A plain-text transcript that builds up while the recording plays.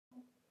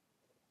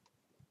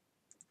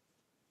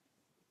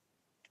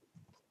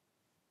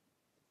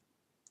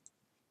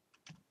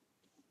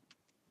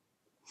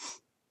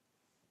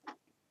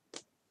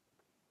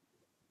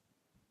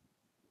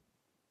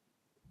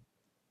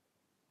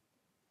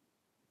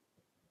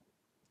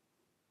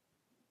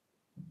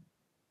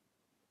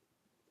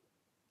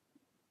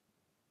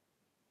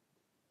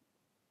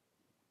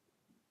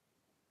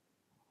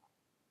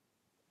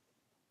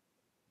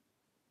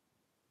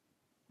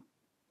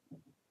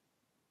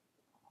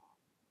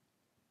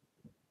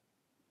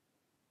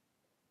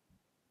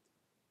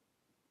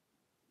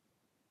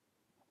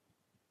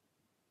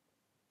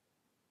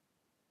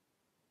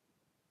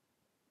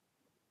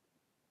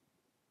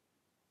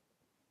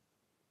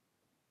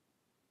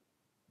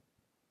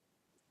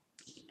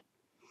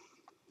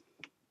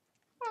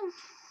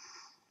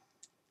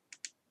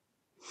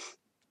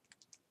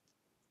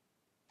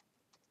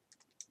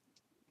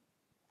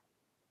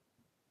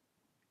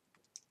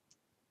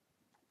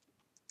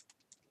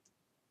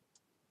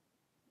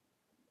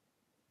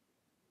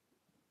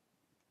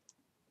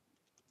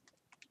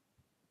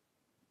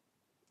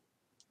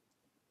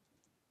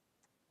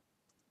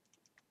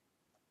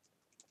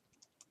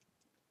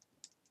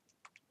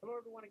Hello,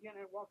 everyone, again,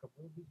 and welcome.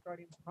 We'll be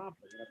starting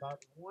promptly in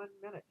about 1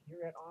 minute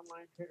here at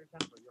Online Trader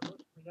Central. Your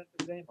host and presenter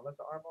today,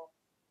 Melissa Armo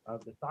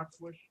of the Stock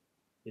Swoosh,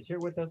 is here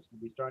with us.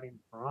 We'll be starting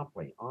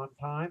promptly on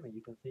time, and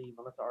you can see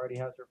Melissa already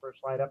has her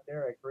first slide up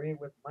there, A Career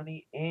with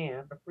Money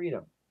and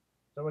Freedom.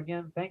 So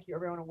again, thank you,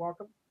 everyone, and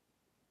welcome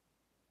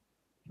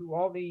to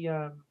all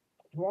the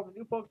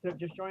new folks that have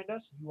just joined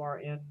us. You are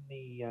in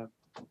the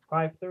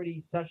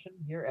 5:30 session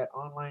here at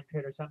Online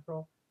Trader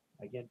Central.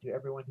 Again, to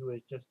everyone who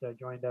has just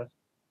joined us,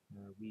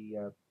 we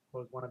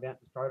close one event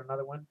and start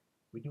another one.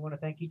 We do want to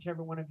thank each and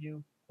every one of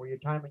you for your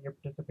time and your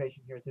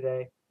participation here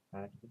today.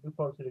 To the new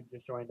folks that have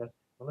just joined us,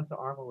 Melissa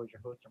Armo is your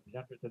host and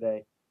presenter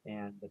today,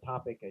 and the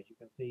topic, as you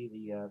can see,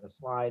 the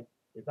slide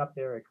is up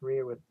there: A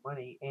Career with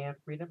Money and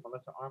Freedom.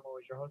 Melissa Armo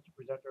is your host and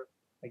presenter.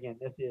 Again,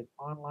 this is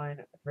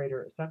Online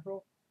Trader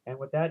Central, and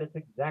with that, it's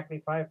exactly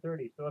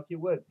 5:30. So if you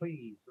would,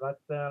 please, let's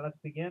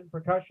begin.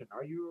 Percussion,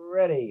 are you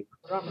ready?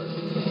 Drummers.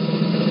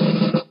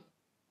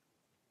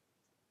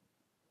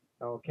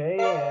 Okay,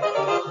 and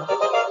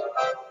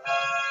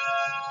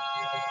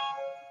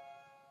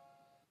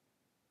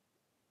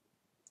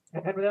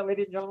with that,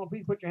 ladies and gentlemen,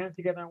 please put your hands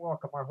together and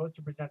welcome our host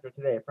and presenter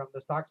today from the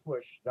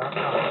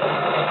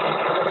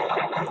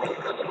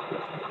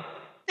StockSwoosh.com.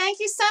 Thank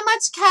you so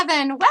much,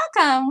 Kevin.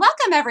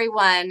 Welcome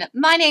everyone.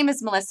 My name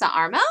is Melissa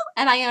Armo,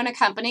 and I own a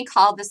company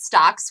called the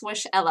Stock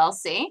Swoosh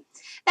LLC.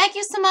 Thank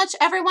you so much,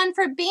 everyone,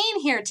 for being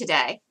here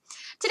today.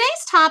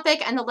 Today's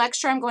topic and the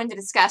lecture I'm going to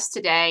discuss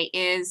today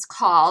is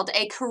called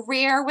A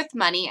Career with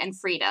Money and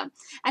Freedom.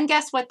 And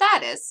guess what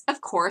that is? Of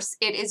course,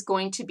 it is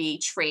going to be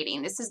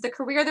trading. This is the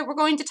career that we're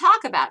going to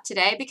talk about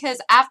today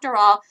because, after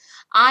all,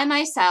 I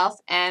myself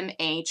am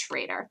a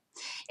trader.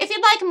 If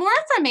you'd like more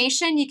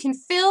information, you can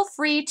feel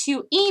free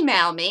to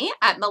email me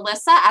at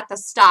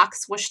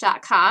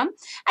melissa@thestockswoosh.com,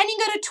 and you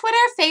can go to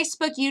Twitter,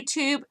 Facebook,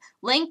 YouTube,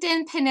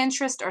 LinkedIn,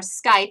 Pinterest, or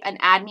Skype and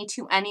add me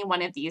to any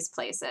one of these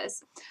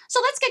places.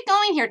 So let's get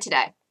going here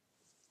today.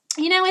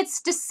 You know,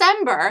 it's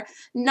December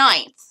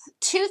 9th,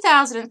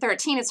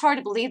 2013. It's hard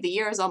to believe the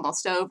year is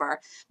almost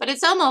over, but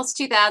it's almost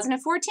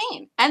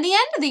 2014. And the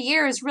end of the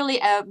year is really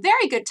a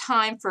very good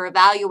time for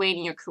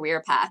evaluating your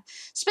career path.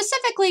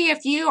 Specifically,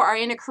 if you are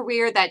in a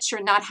career that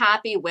you're not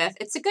happy with,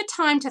 it's a good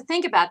time to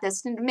think about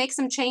this and to make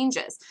some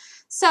changes.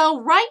 So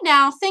right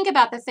now, think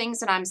about the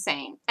things that I'm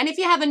saying. And if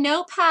you have a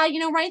notepad,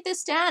 write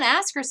this down.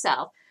 Ask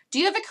yourself, do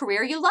you have a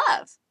career you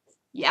love?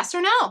 Yes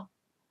or no?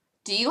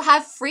 Do you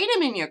have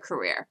freedom in your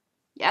career?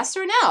 Yes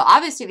or no?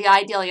 Obviously, the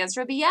ideal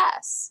answer would be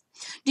yes.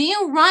 Do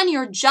you run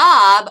your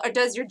job, or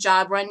does your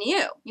job run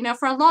you?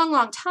 For a long,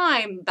 long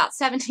time, about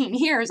 17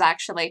 years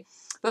actually,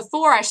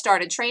 before I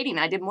started trading,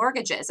 I did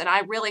mortgages, and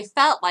I really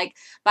felt like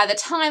by the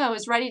time I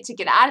was ready to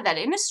get out of that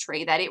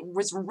industry that it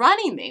was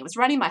running me. It was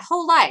running my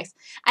whole life,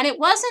 and it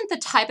wasn't the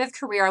type of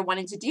career I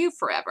wanted to do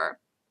forever.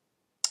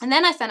 And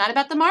then I found out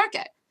about the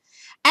market.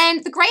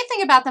 And the great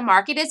thing about the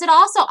market is it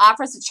also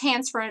offers a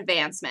chance for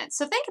advancement.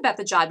 So think about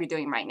the job you're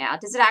doing right now.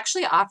 Does it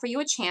actually offer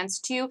you a chance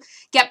to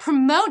get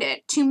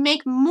promoted, to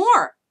make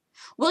more?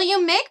 Will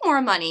you make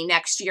more money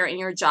next year in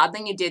your job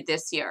than you did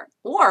this year?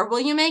 Or will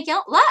you make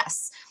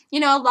less? A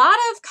lot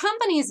of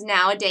companies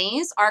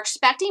nowadays are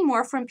expecting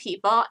more from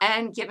people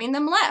and giving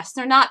them less.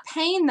 They're not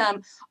paying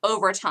them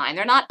overtime.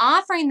 They're not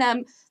offering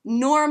them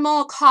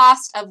normal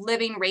cost of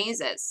living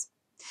raises.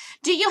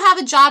 Do you have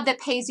a job that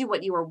pays you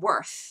what you are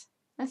worth?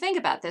 And think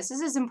about this.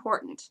 This is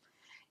important,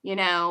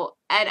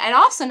 and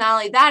also not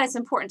only that, it's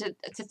important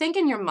to think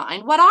in your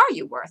mind, what are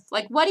you worth?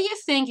 Like, what do you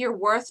think you're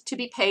worth to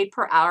be paid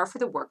per hour for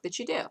the work that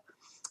you do?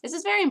 This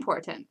is very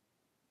important.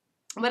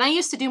 When I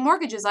used to do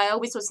mortgages, I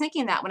always was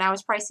thinking that when I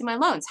was pricing my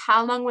loans.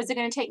 How long was it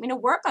going to take me to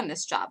work on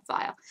this job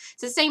file?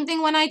 It's the same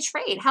thing when I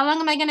trade. How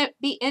long am I going to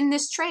be in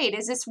this trade?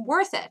 Is this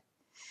worth it?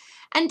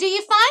 And do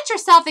you find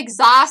yourself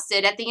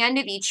exhausted at the end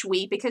of each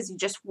week because you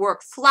just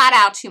work flat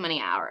out too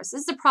many hours?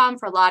 This is a problem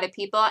for a lot of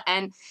people,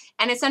 and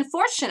it's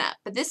unfortunate.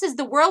 But this is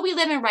the world we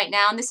live in right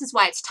now, and this is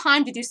why it's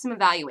time to do some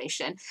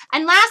evaluation.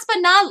 And last but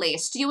not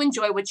least, do you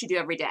enjoy what you do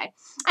every day?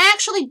 I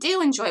actually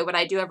do enjoy what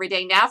I do every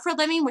day now for a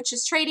living, which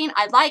is trading.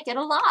 I like it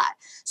a lot.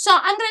 So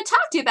I'm going to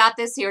talk to you about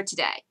this here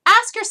today.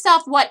 Ask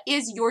yourself, what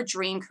is your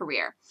dream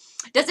career?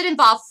 Does it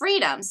involve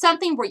freedom,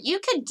 something where you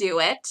could do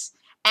it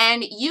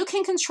and you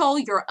can control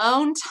your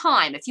own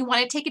time? If you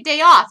want to take a day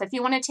off, if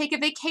you want to take a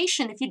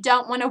vacation, if you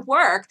don't want to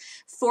work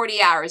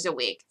 40 hours a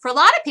week. For a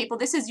lot of people,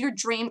 this is your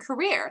dream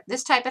career.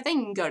 This type of thing.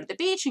 You can go to the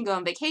beach, you can go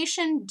on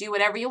vacation, do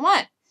whatever you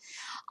want.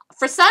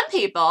 For some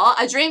people,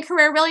 a dream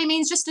career really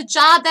means just a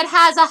job that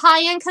has a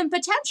high income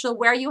potential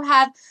where you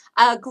have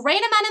a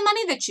great amount of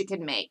money that you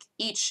can make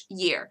each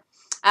year.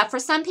 For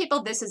some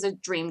people, this is a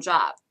dream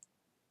job.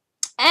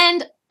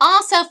 And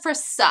Also, for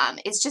some,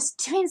 it's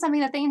just doing something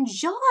that they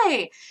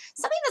enjoy,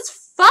 something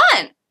that's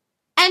fun.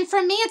 And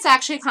for me, it's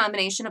actually a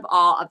combination of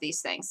all of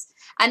these things.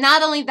 And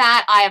not only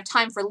that, I have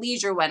time for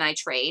leisure when I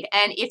trade.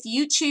 And if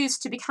you choose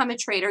to become a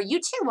trader, you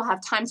too will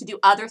have time to do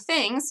other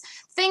things,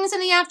 things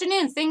in the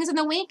afternoon, things in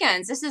the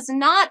weekends. This is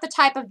not the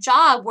type of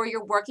job where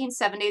you're working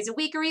 7 days a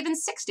week or even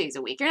 6 days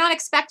a week. You're not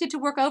expected to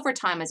work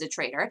overtime as a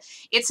trader.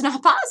 It's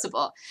not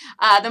possible.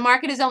 The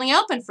market is only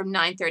open from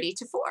 9:30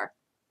 to 4.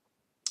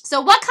 So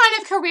what kind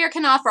of career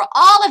can offer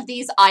all of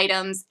these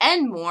items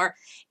and more?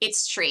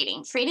 It's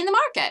trading the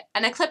market.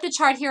 And I clipped a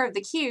chart here of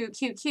the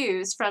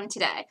QQQs from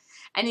today.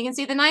 And you can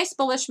see the nice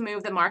bullish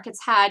move the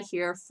market's had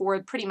here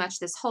for pretty much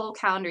this whole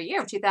calendar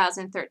year of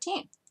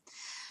 2013.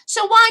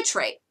 So why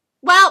trade?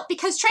 Well,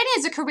 because trading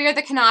is a career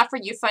that can offer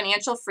you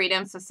financial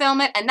freedom,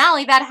 fulfillment, and not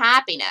only that,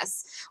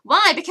 happiness.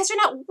 Why? Because you're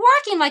not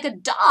working like a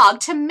dog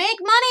to make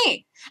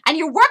money, and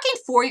you're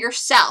working for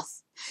yourself.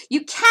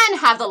 You can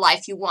have the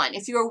life you want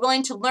if you are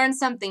willing to learn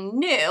something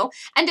new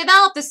and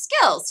develop the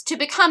skills to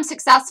become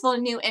successful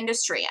in a new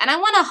industry. And I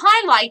want to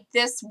highlight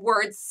this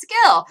word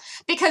skill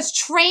because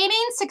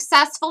trading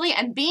successfully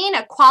and being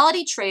a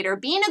quality trader,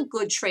 being a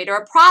good trader,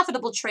 a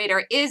profitable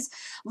trader is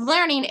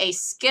learning a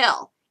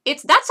skill.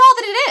 That's all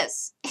that it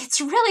is. It's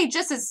really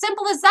just as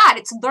simple as that.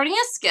 It's learning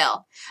a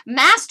skill,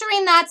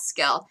 mastering that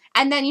skill,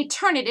 and then you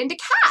turn it into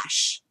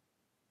cash.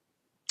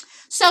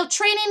 So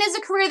trading is a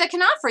career that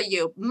can offer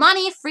you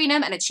money,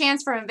 freedom, and a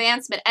chance for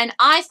advancement. And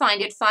I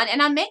find it fun,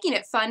 and I'm making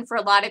it fun for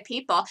a lot of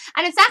people.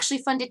 And it's actually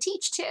fun to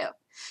teach too.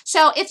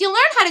 So if you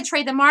learn how to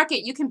trade the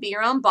market, you can be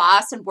your own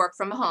boss and work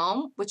from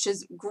home, which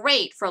is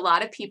great for a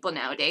lot of people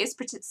nowadays,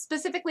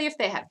 specifically if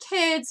they have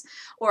kids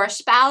or a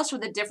spouse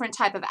with a different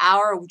type of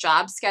hour or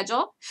job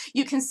schedule.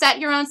 You can set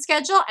your own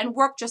schedule and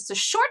work just a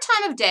short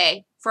time of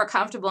day for a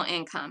comfortable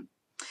income.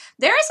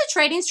 There is a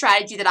trading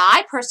strategy that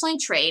I personally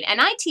trade,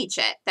 and I teach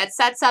it, that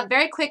sets up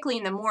very quickly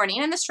in the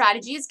morning, and the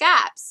strategy is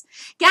gaps.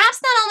 Gaps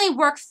not only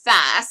work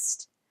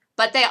fast,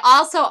 but they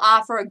also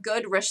offer a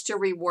good risk to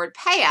reward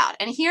payout.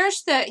 And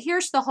here's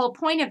the whole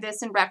point of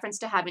this in reference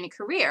to having a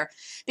career,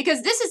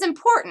 because this is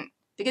important.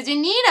 Because you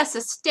need a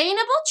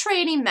sustainable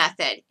trading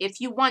method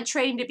if you want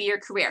trading to be your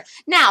career.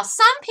 Now,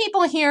 some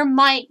people here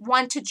might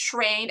want to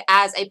trade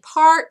as a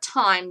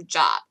part-time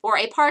job or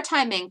a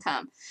part-time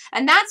income,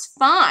 and that's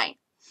fine.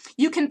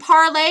 You can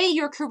parlay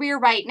your career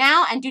right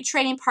now and do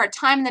trading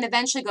part-time and then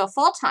eventually go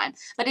full-time.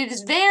 But it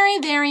is very,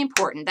 very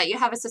important that you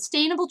have a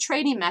sustainable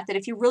trading method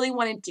if you really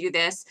want to do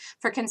this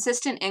for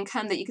consistent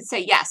income that you could say,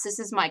 yes, this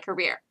is my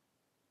career.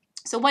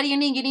 So what do you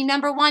need? You need,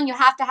 number one, you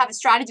have to have a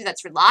strategy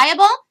that's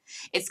reliable.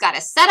 It's got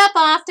to set up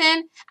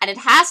often, and it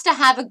has to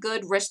have a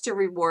good risk to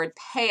reward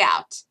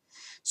payout.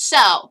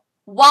 So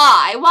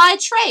why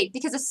trade?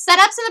 Because the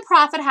setups and the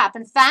profit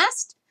happen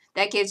fast.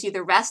 That gives you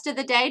the rest of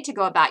the day to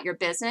go about your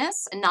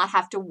business and not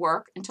have to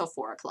work until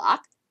 4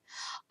 o'clock.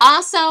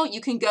 Also, you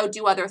can go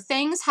do other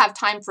things, have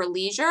time for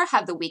leisure,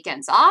 have the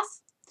weekends off,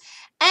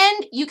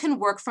 and you can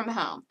work from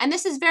home. And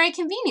this is very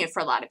convenient for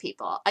a lot of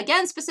people.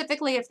 Again,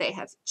 specifically if they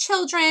have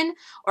children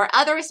or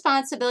other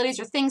responsibilities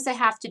or things they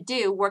have to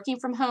do, working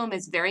from home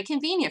is very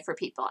convenient for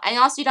people. And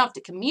also you don't have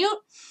to commute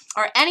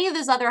or any of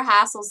those other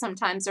hassles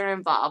sometimes are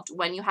involved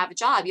when you have a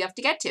job you have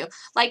to get to.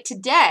 Like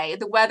today,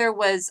 the weather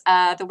was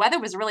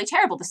really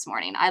terrible this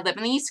morning. I live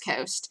in the East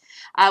Coast.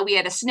 We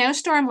had a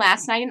snowstorm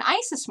last night and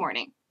ice this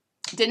morning.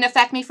 Didn't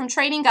affect me from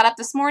trading. Got up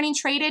this morning,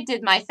 traded,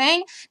 did my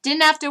thing.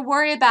 Didn't have to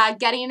worry about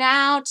getting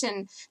out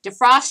and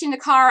defrosting the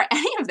car,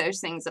 any of those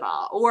things at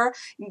all, or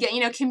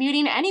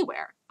commuting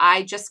anywhere.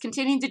 I just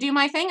continued to do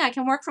my thing. I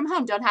can work from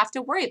home. Don't have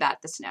to worry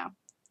about the snow.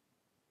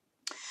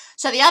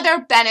 So the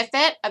other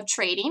benefit of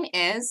trading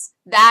is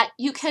that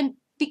you can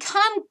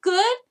become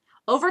good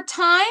over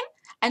time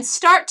and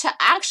start to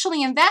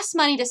actually invest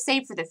money to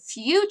save for the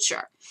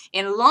future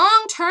in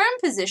long-term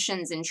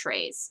positions in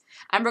trades.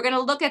 And we're going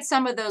to look at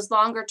some of those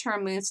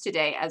longer-term moves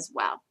today as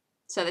well.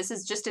 So this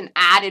is just an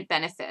added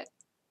benefit.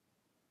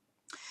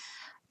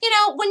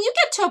 When you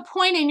get to a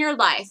point in your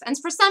life, and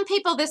for some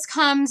people this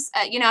comes,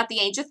 at the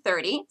age of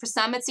 30. For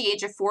some, it's the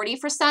age of 40.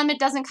 For some, it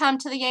doesn't come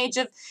to the age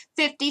of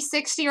 50,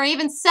 60, or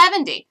even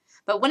 70.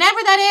 But whenever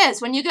that is,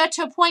 when you get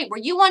to a point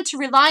where you want to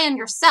rely on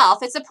yourself,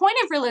 it's a point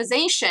of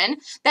realization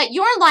that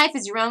your life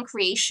is your own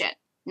creation.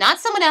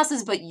 Not someone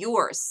else's, but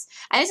yours.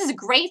 And this is a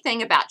great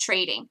thing about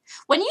trading.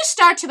 When you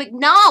start to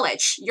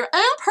acknowledge your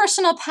own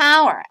personal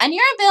power and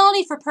your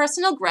ability for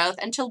personal growth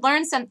and to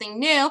learn something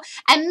new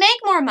and make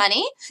more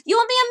money, you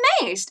will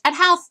be amazed at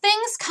how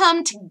things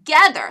come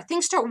together.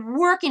 Things start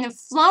working and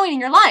flowing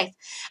in your life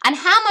and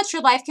how much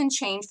your life can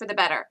change for the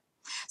better.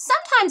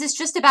 Sometimes it's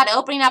just about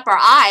opening up our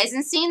eyes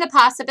and seeing the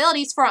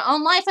possibilities for our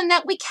own life and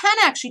that we can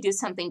actually do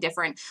something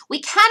different.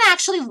 We can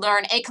actually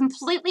learn a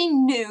completely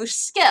new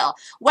skill.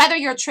 Whether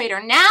you're a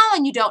trader now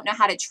and you don't know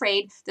how to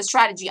trade the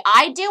strategy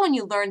I do and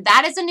you learn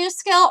that as a new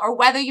skill, or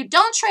whether you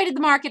don't trade in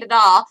the market at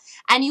all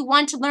and you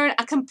want to learn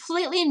a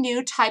completely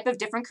new type of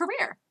different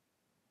career.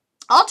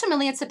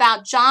 Ultimately, it's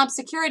about job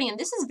security, and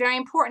this is very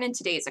important in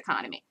today's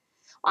economy.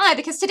 Why?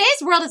 Because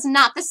today's world is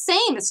not the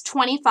same as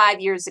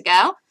 25 years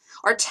ago,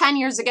 or 10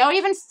 years ago, or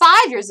even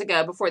 5 years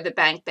ago before the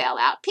bank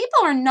bailout. People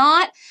are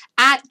not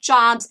at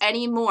jobs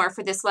anymore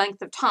for this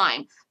length of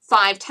time,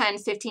 5, 10,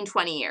 15,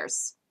 20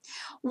 years.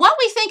 What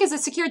we think is a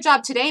secure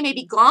job today may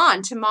be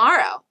gone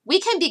tomorrow. We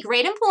can be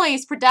great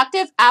employees,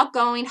 productive,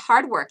 outgoing,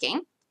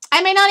 hardworking.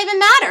 It may not even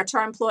matter to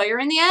our employer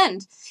in the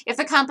end. If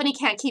the company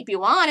can't keep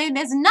you on, it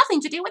has nothing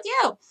to do with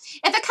you.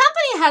 If the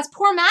company has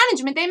poor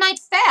management, they might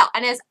fail,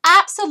 and it has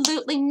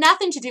absolutely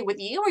nothing to do with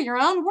you or your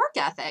own work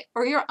ethic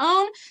or your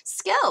own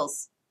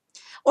skills.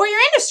 Or your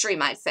industry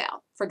might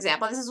fail. For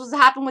example, this is what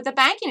happened with the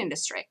banking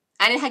industry.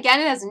 And again,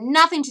 it has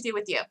nothing to do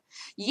with you.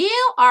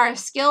 You are a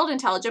skilled,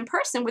 intelligent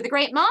person with a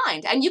great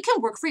mind, and you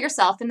can work for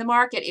yourself in the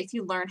market if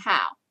you learn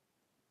how.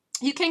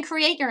 You can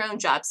create your own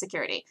job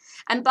security.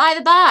 And by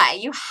the by,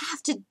 you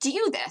have to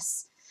do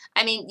this.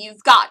 I mean,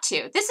 you've got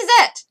to. This is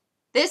it.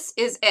 This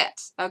is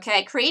it,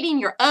 okay? Creating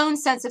your own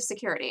sense of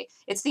security.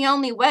 It's the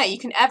only way you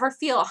can ever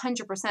feel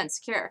 100%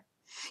 secure.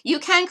 You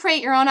can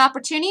create your own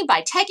opportunity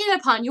by taking it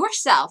upon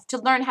yourself to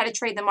learn how to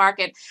trade the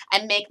market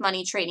and make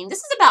money trading. This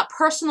is about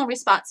personal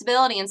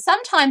responsibility, and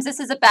sometimes this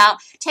is about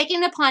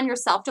taking it upon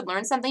yourself to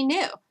learn something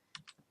new.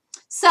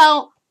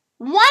 So,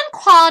 one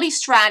quality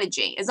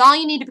strategy is all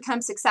you need to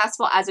become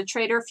successful as a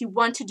trader if you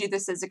want to do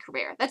this as a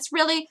career. That's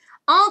really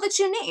all that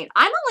you need.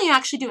 I'm only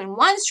actually doing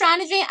one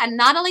strategy, and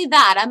not only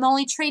that, I'm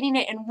only trading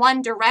it in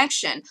one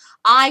direction.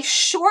 I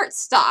short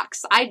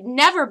stocks. I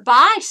never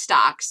buy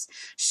stocks.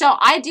 So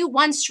I do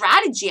one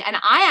strategy, and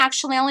I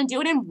actually only do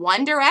it in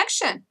one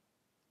direction.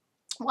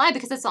 Why?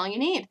 Because that's all you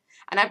need.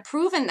 And I've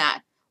proven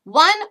that.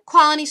 One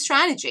quality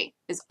strategy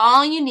is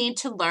all you need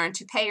to learn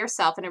to pay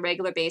yourself on a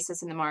regular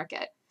basis in the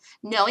market.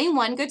 Knowing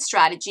one good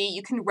strategy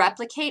you can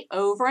replicate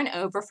over and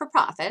over for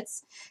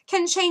profits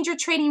can change your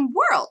trading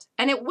world.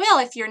 And it will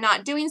if you're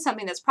not doing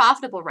something that's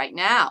profitable right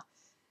now.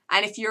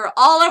 And if you're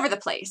all over the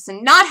place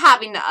and not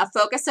having a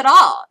focus at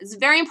all, it's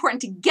very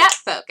important to get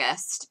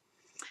focused.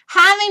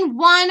 Having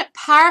one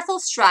powerful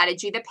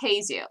strategy that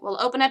pays you will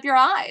open up your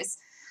eyes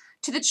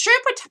to the true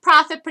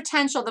profit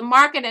potential of the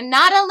market, and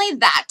not only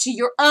that, to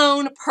your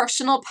own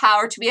personal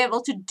power to be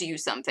able to do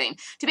something,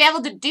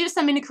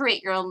 to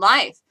create your own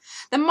life.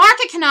 The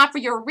market can offer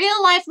you a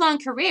real lifelong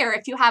career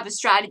if you have a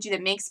strategy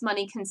that makes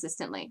money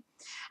consistently.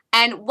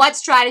 And what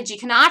strategy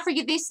can offer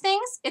you these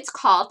things? It's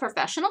called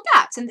professional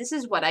gaps, and this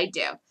is what I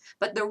do.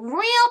 But the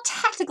real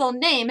technical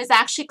name is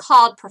actually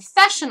called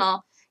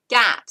professional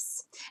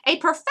gaps. A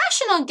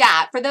professional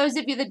gap, for those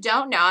of you that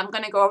don't know, I'm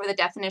going to go over the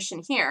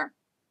definition here.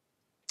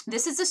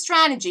 This is a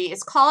strategy.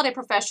 It's called a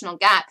professional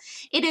gap.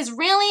 It is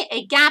really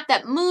a gap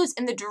that moves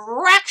in the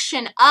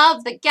direction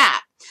of the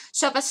gap.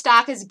 So if a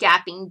stock is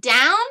gapping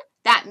down,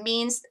 that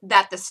means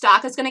that the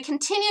stock is going to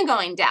continue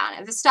going down.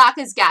 If the stock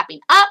is gapping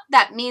up,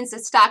 that means the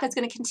stock is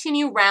going to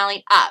continue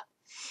rallying up.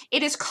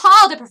 It is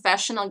called a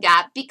professional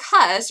gap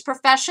because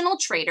professional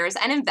traders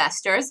and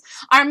investors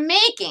are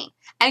making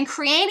and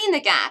creating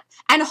the gap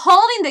and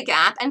holding the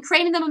gap and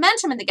creating the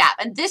momentum in the gap.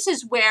 And this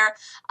is where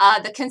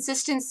the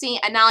consistency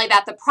and not only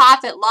that, the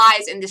profit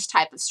lies in this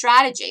type of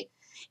strategy.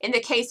 In the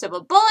case of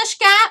a bullish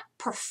gap,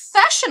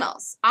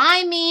 professionals,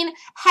 I mean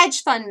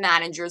hedge fund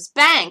managers,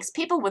 banks,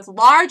 people with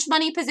large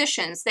money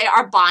positions, they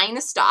are buying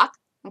the stock,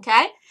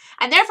 okay?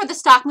 And therefore the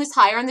stock moves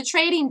higher on the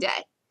trading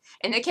day.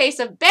 In the case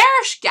of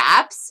bearish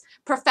gaps,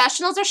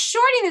 professionals are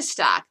shorting the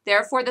stock.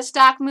 Therefore, the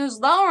stock moves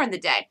lower in the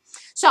day.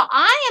 So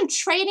I am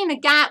trading a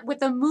gap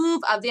with a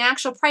move of the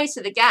actual price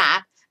of the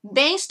gap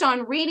based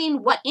on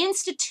reading what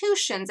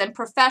institutions and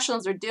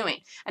professionals are doing.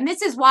 And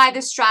this is why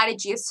this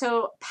strategy is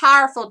so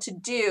powerful to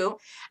do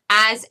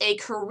as a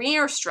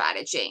career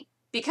strategy,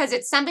 because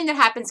it's something that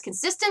happens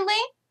consistently,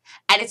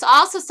 and it's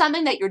also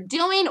something that you're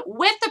doing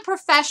with the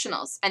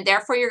professionals, and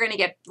therefore you're going to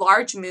get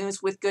large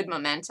moves with good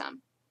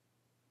momentum.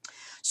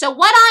 So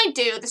what I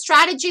do, the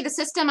strategy, the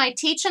system I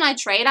teach and I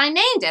trade, I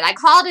named it. I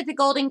called it the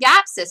Golden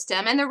Gap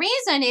System. And the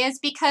reason is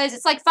because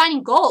it's like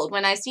finding gold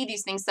when I see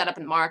these things set up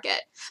in the market.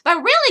 But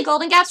really,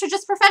 golden gaps are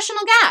just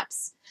professional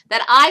gaps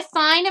that I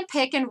find and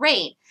pick and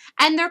rate.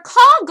 And they're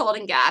called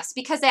golden gaps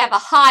because they have a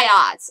high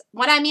odds.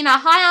 What I mean, a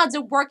high odds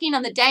of working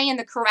on the day in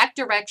the correct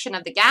direction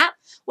of the gap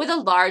with a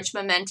large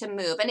momentum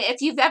move. And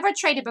if you've ever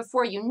traded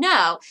before, you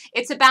know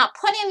it's about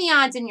putting the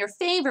odds in your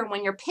favor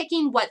when you're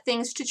picking what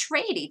things to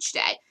trade each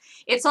day.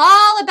 It's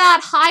all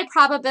about high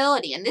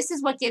probability, and this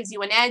is what gives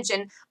you an edge,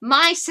 and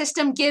my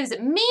system gives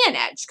me an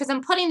edge because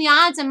I'm putting the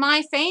odds in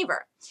my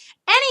favor.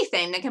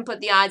 Anything that can put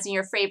the odds in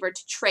your favor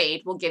to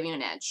trade will give you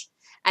an edge.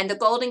 And the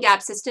Golden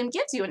Gap System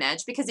gives you an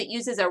edge because it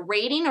uses a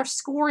rating or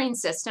scoring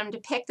system to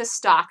pick the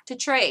stock to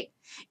trade.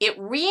 It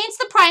reads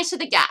the price of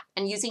the gap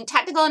and using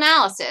technical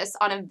analysis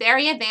on a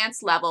very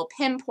advanced level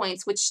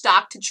pinpoints which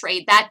stock to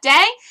trade that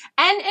day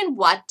and in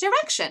what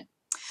direction.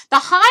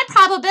 The high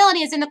probability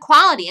is in the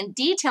quality and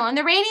detail in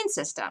the rating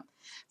system.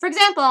 For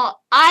example,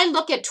 I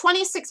look at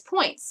 26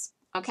 points,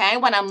 okay,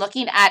 when I'm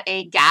looking at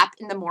a gap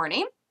in the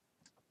morning.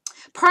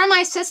 Per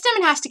my system,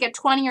 it has to get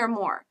 20 or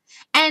more.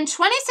 And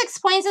 26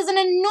 points is an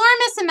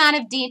enormous amount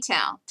of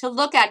detail to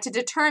look at to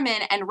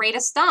determine and rate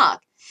a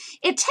stock.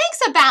 It takes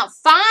about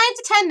 5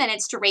 to 10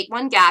 minutes to rate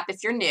one gap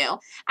if you're new,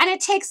 and it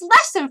takes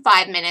less than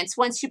 5 minutes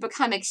once you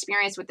become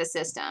experienced with the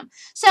system.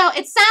 So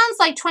it sounds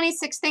like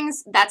 26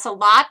 things, that's a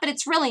lot, but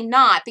it's really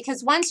not,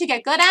 because once you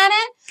get good at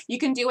it, you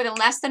can do it in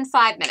less than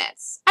 5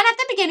 minutes. And at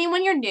the beginning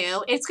when you're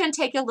new, it's going to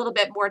take you a little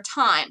bit more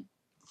time.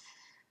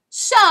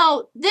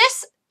 So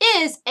this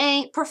is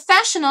a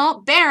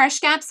professional bearish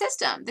gap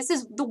system. This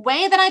is the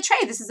way that I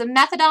trade. This is a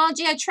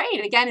methodology I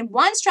trade. Again, in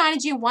one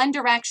strategy, one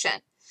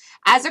direction.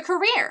 As a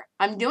career,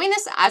 I'm doing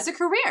this as a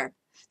career.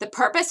 The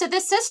purpose of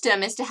this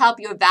system is to help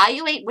you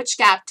evaluate which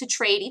gap to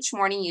trade each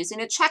morning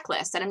using a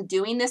checklist. And I'm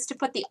doing this to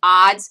put the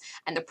odds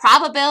and the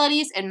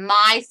probabilities in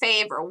my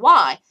favor.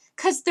 Why?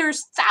 Because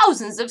there's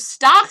thousands of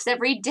stocks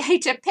every day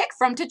to pick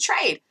from to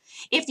trade.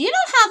 If you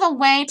don't have a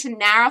way to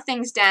narrow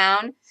things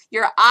down,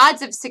 your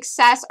odds of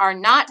success are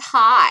not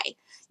high.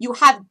 You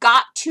have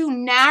got to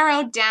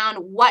narrow down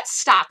what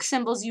stock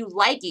symbols you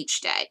like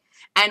each day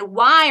and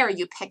why are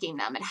you picking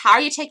them and how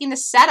are you taking the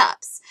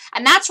setups.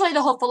 And that's really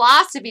the whole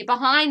philosophy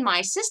behind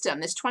my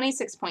system, this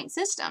 26-point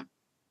system.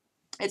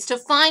 It's to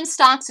find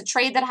stocks to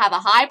trade that have a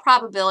high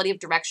probability of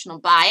directional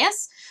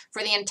bias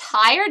for the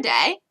entire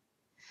day,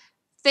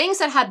 things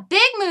that have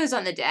big moves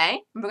on the day.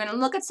 We're going to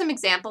look at some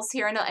examples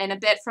here in a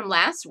bit from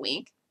last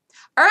week.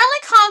 Early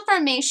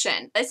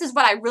confirmation. This is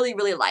what I really,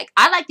 really like.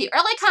 I like the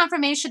early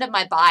confirmation of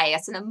my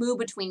bias in a move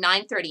between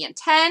 9:30 and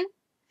 10.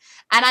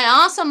 And I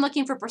also am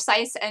looking for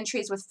precise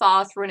entries with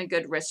follow through and a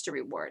good risk to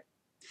reward.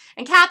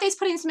 And Kathy's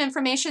putting some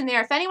information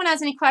there. If anyone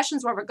has any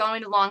questions while we're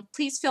going along,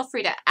 please feel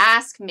free to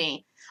ask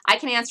me. I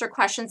can answer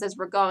questions as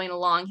we're going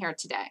along here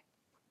today.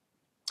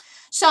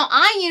 So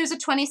I use a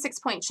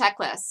 26-point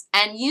checklist,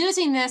 and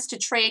using this to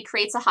trade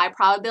creates a high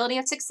probability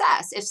of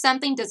success. If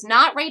something does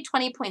not rate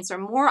 20 points or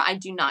more, I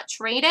do not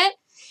trade it.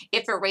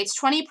 If it rates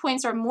 20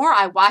 points or more,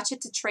 I watch it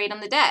to trade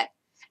on the day.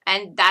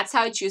 And that's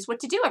how I choose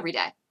what to do every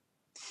day.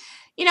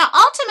 You know,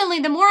 ultimately,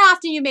 the more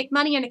often you make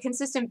money on a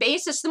consistent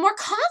basis, the more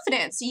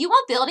confidence you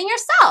will build in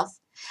yourself.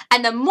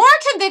 And the more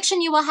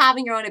conviction you will have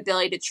in your own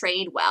ability to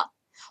trade well.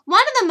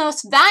 One of the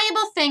most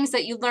valuable things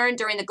that you learn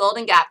during the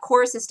Golden Gap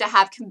course is to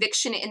have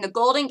conviction in the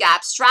Golden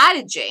Gap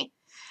strategy.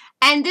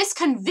 And this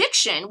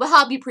conviction will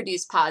help you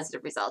produce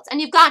positive results. And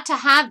you've got to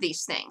have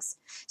these things.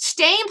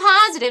 Staying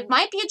positive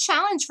might be a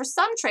challenge for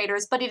some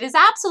traders, but it is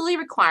absolutely a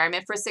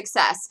requirement for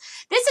success.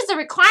 This is a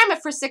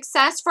requirement for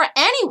success for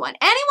anyone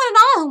at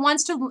all who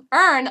wants to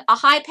earn a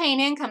high-paying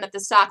income that the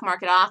stock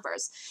market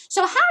offers.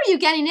 So how are you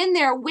getting in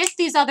there with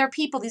these other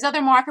people, these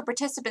other market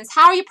participants?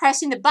 How are you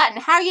pressing the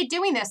button? How are you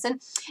doing this? And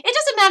it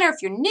doesn't matter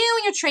if you're new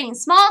and you're trading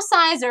small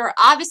size, or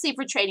obviously if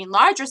you're trading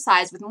larger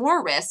size with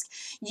more risk,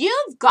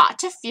 you've got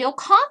to feel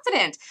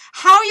confident.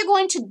 How are you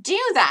going to do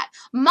that?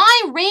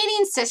 My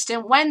rating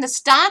system, when the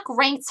stock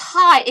ranks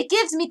high, it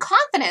gives me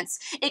confidence.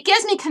 It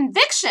gives me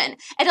conviction.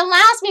 It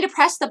allows me to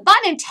press the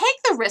button and take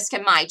the risk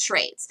in my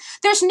trades.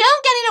 There's no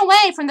getting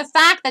away from the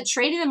fact that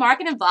trading the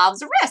market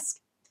involves a risk.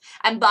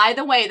 And by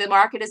the way, the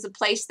market is a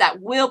place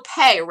that will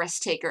pay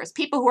risk takers,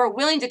 people who are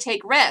willing to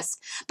take risk.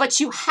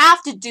 But you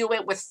have to do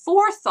it with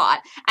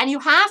forethought, and you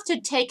have to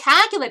take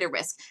calculated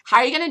risk. How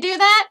are you going to do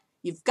that?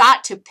 You've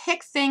got to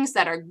pick things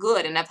that are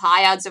good and have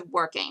high odds of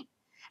working.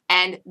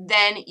 And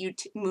then you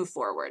move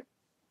forward.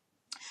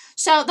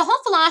 So the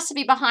whole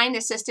philosophy behind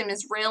this system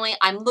is really,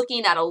 I'm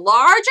looking at a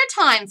larger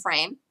time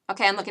frame.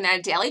 Okay, I'm looking at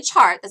a daily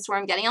chart. That's where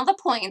I'm getting all the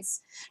points.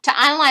 To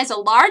analyze a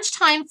large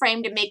time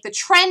frame to make the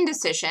trend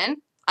decision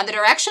on the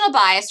directional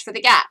bias for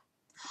the gap.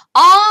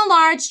 All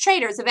large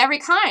traders of every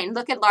kind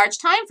look at large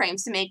time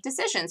frames to make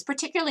decisions,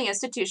 particularly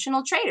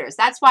institutional traders.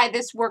 That's why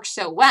this works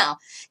so well,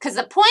 because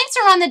the points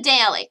are on the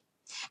daily.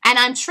 And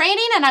I'm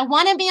trading and I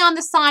want to be on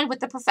the side with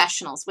the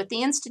professionals, with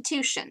the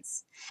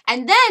institutions.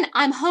 And then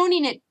I'm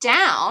honing it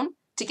down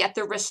to get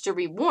the risk to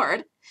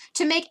reward,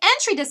 to make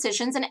entry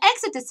decisions and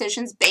exit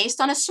decisions based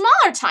on a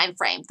smaller time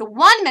frame, the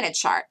 1-minute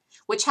chart,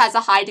 which has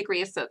a high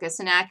degree of focus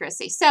and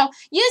accuracy. So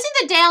using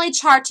the daily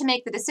chart to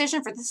make the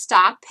decision for the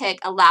stock pick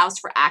allows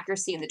for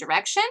accuracy in the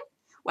direction,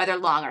 whether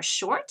long or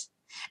short.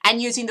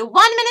 And using the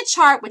 1-minute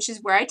chart, which is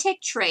where I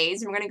take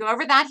trades, and we're going to go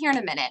over that here in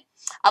a minute,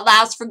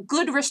 allows for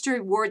good risk to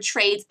reward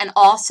trades and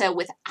also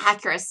with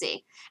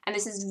accuracy. And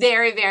this is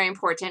very, very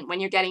important when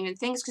you're getting into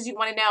things, because you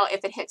want to know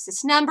if it hits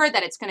this number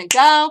that it's going to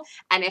go,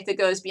 and if it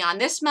goes beyond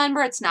this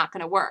number, it's not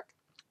going to work.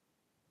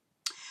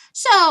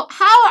 So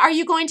how are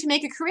you going to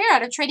make a career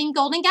out of trading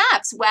golden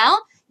gaps?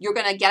 Well, you're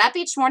going to get up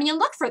each morning and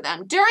look for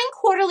them. During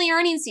quarterly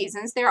earnings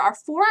seasons, there are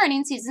 4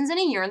 earnings seasons in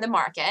a year in the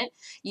market.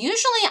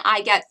 Usually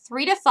I get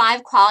 3 to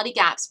 5 quality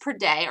gaps per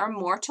day or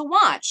more to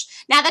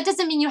watch. Now that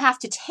doesn't mean you have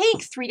to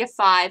take 3 to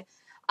 5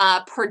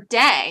 per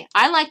day.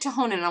 I like to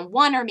hone in on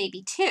 1 or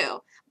maybe 2,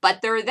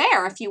 but they're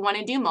there if you want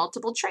to do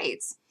multiple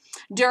trades.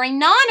 During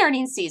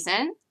non-earning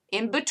season,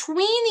 in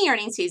between the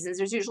earning seasons,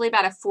 there's usually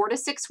about a 4 to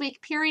 6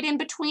 week period in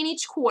between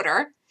each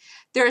quarter.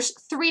 There's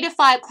 3 to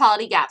 5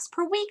 quality gaps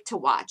per week to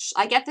watch.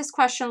 I get this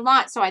question a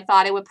lot, so I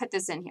thought I would put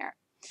this in here.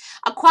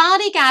 A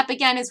quality gap,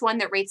 again, is one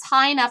that rates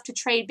high enough to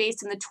trade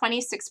based on the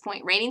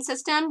 26-point rating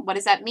system. What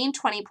does that mean?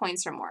 20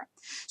 points or more.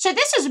 So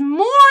this is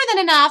more than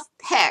enough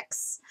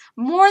picks,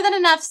 more than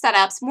enough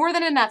setups, more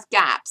than enough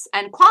gaps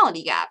and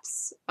quality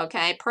gaps,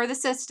 okay, per the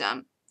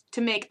system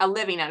to make a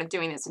living out of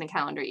doing this in a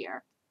calendar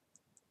year.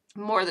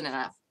 More than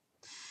enough.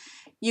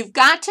 You've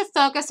got to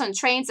focus on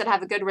trades that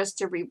have a good risk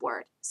to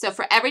reward. So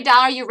for every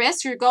dollar you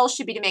risk, your goal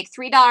should be to make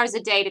 $3 a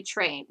day to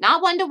trade.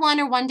 Not 1 to 1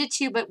 or 1 to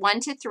 2, but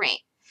 1 to 3.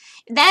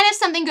 Then if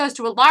something goes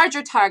to a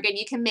larger target,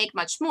 you can make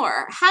much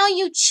more. How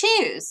you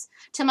choose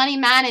to money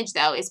manage,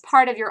 though, is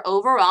part of your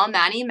overall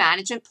money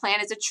management plan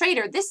as a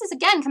trader. This is,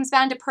 again, comes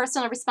down to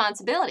personal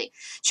responsibility.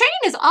 Trading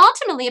is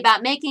ultimately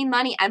about making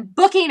money and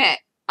booking it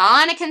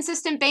on a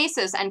consistent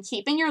basis and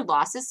keeping your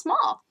losses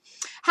small.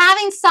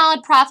 Having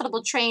solid,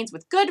 profitable trades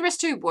with good risk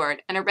to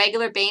reward on a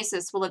regular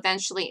basis will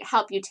eventually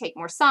help you take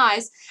more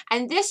size,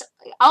 and this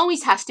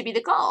always has to be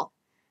the goal.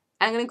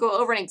 I'm going to go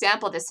over an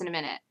example of this in a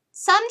minute.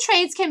 Some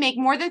trades can make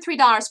more than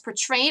 $3 per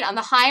trade on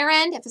the higher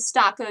end if a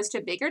stock goes to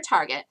a bigger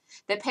target.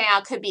 The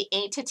payout could be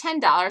 $8 to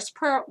 $10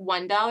 per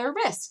 $1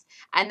 risk,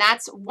 and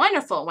that's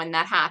wonderful when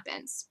that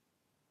happens.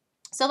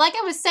 So like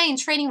I was saying,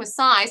 trading with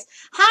size,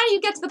 how do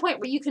you get to the point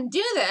where you can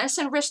do this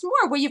and risk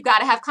more? Well, you've got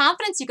to have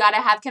confidence, you've got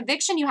to have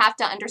conviction, you have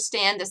to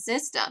understand the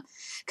system.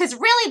 Because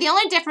really the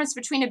only difference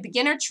between a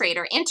beginner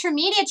trader,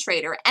 intermediate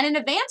trader, and an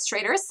advanced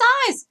trader is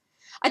size.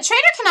 A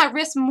trader cannot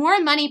risk more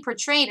money per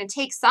trade and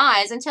take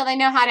size until they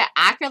know how to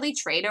accurately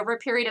trade over a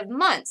period of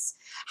months.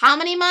 How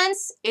many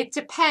months? It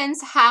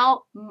depends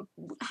how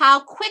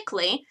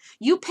quickly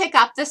you pick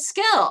up the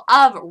skill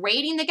of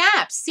rating the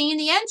gaps, seeing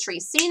the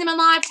entries, seeing them in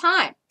live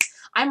time.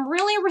 I'm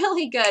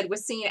really good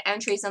with seeing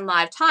entries in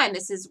live time.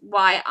 This is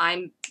why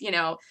I'm,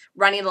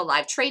 running the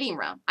live trading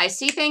room. I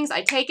see things,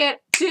 I take it,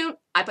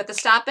 I put the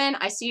stop in,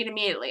 I see it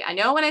immediately. I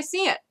know when I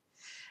see it.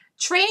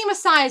 Trading with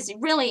size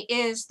really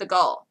is the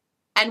goal.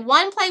 And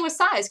one play with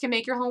size can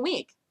make your whole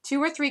week.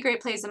 2 or 3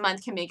 great plays a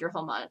month can make your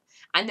whole month.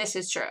 And this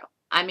is true.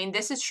 I mean,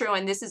 this is true,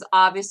 and this is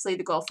obviously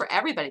the goal for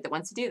everybody that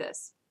wants to do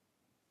this.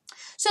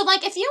 So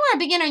like if you are a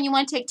beginner and you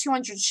want to take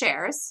 200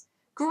 shares,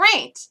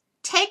 great.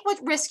 Take what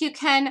risk you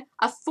can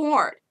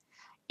afford.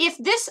 If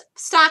this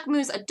stock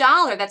moves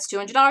 $1, that's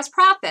 $200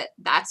 profit.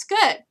 That's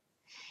good.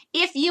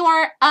 If you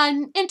are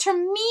an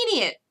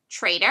intermediate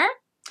trader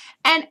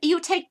and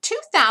you take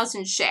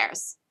 2,000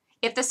 shares,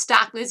 if the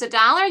stock moves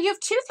 $1, you have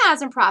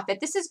 2,000 profit.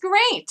 This is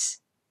great.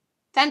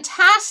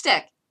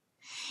 Fantastic.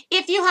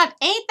 If you have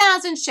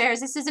 8,000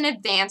 shares, this is an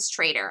advanced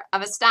trader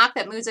of a stock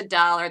that moves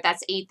 $1,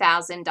 that's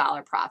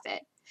 $8,000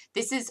 profit.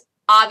 This is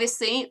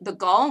obviously the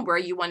goal and where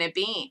you want to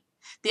be.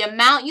 The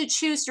amount you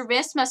choose to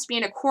risk must be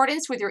in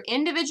accordance with your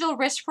individual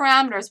risk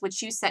parameters,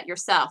 which you set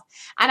yourself.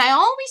 And I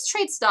always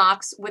trade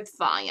stocks with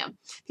volume.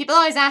 People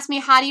always ask me,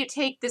 how do you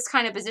take this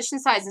kind of position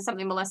size in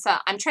something,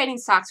 Melissa? I'm trading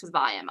stocks with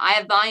volume. I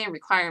have volume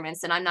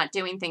requirements, and I'm not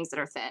doing things that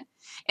are thin.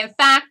 In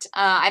fact,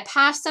 I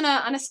passed on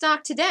a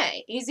stock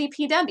today,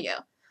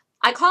 EZPW.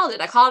 I called it.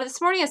 I called it this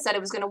morning. I said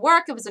it was going to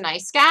work. It was a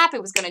nice gap.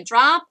 It was going to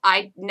drop.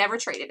 I never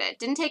traded it.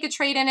 Didn't take a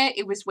trade in it.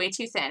 It was way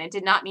too thin. It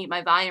did not meet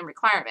my volume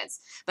requirements,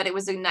 but it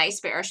was a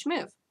nice bearish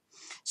move.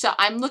 So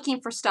I'm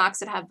looking for stocks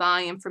that have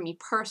volume for me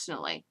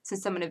personally,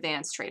 since I'm an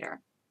advanced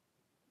trader.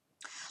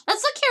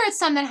 Let's look here at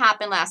some that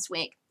happened last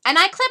week. And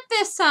I clipped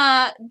this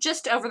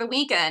just over the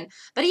weekend,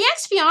 but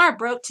EXPR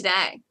broke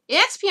today.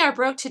 EXPR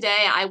broke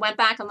today. I went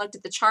back and looked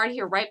at the chart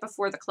here right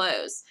before the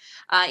close.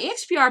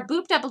 EXPR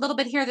booped up a little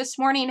bit here this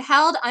morning,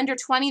 held under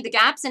 20. The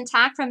gap's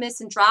intact from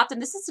this and dropped,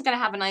 and this is going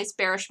to have a nice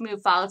bearish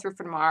move follow through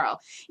for tomorrow.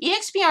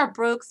 EXPR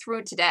broke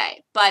through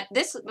today, but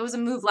this was a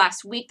move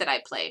last week that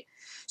I played.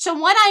 So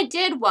what I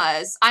did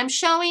was I'm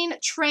showing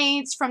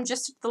trades from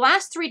just the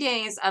last 3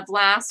 days of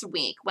last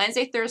week.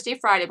 Wednesday, Thursday,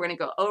 Friday, we're going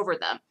to go over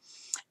them.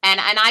 And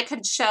I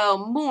could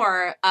show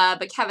more,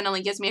 but Kevin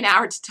only gives me an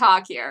hour to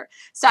talk here.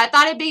 So I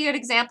thought it'd be a good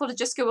example to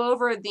just go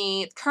over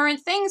the current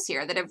things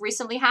here that have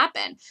recently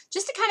happened.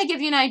 Just to kind of give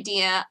you an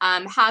idea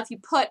how if you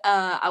put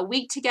a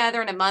week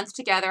together and a month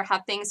together, how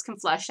things can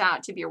flesh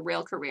out to be a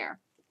real career.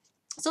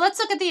 So let's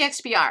look at the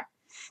XPR.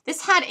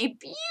 This had a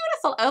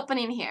beautiful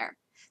opening here.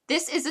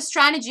 This is a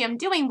strategy I'm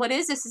doing. What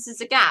is this? This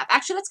is a gap.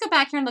 Actually, let's go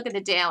back here and look at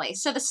the daily.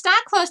 So the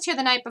stock closed here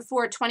the night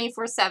before at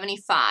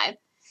 24.75.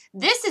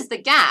 This is the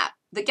gap.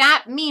 The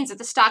gap means that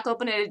the stock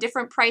opened at a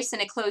different price than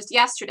it closed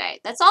yesterday.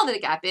 That's all that the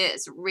gap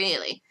is,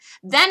 really.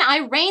 Then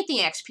I rate the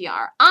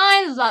XPR.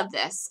 I love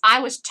this. I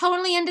was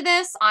totally into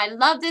this. I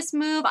love this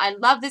move. I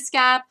love this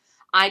gap.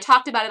 I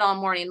talked about it all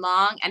morning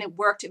long, and it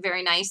worked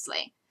very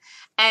nicely.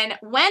 And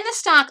when the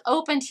stock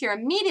opened here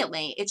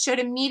immediately, it showed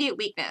immediate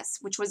weakness,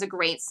 which was a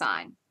great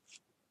sign.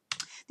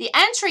 The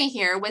entry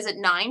here was at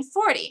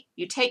 9.40.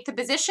 You take the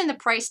position, the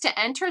price to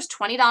enter is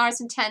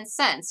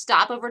 $20.10.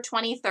 Stop over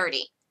 20.30.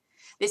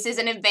 This is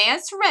an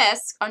advanced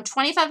risk. On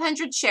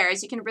 2,500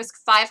 shares, you can risk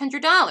 $500.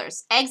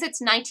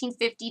 Exit's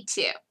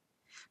 1952.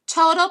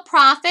 Total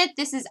profit,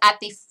 this is at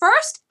the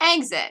first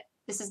exit.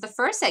 This is the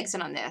first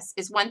exit on this,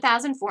 is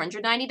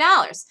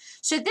 $1,490.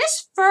 So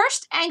this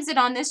first exit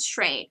on this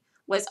trade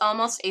was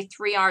almost a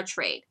 3R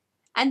trade.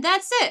 And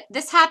that's it.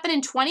 This happened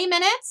in 20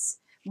 minutes.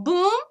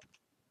 Boom.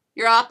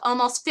 You're up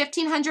almost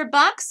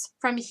 $1,500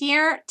 from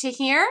here to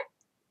here.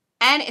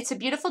 And it's a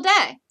beautiful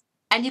day.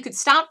 And you could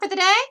stop for the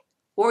day,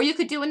 or you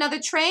could do another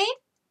trade,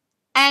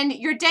 and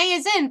your day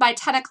is in by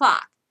 10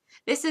 o'clock.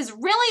 This is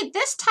really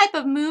this type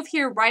of move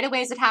here right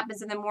away as it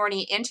happens in the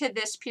morning into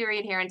this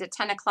period here into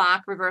 10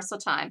 o'clock reversal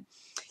time.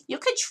 You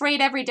could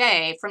trade every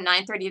day from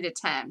 9:30 to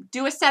 10.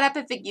 Do a setup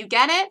if you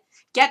get it,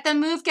 get the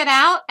move, get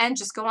out, and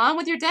just go on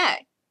with your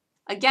day.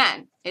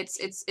 Again, it's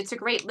a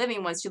great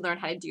living once you learn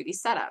how to do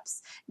these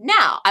setups.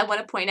 Now, I want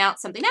to point out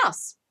something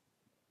else.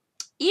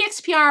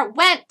 EXPR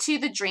went to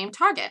the dream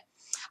target.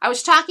 I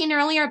was talking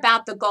earlier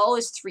about the goal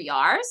is 3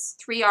 Rs.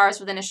 3 Rs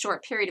within a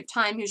short period of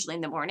time, usually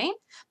in the morning.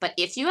 But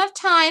if you have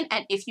time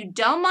and if you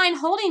don't mind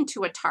holding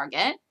to a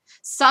target,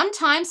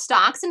 sometimes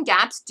stocks and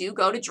gaps do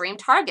go to dream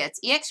targets.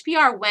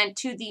 EXPR went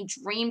to the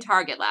dream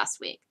target last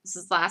week. This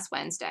is last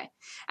Wednesday.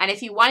 And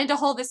if you wanted to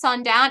hold this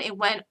on down, it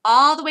went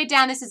all the way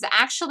down. This is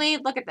actually,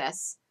 look at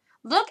this.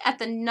 Look at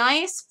the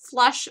nice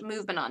flush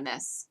movement on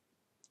this.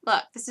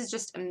 Look, this is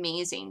just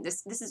amazing.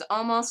 This is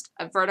almost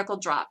a vertical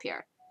drop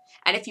here.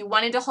 And if you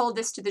wanted to hold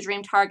this to the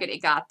dream target,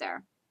 it got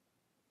there.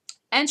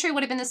 Entry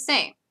would have been the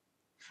same.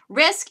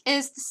 Risk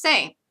is the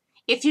same.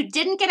 If you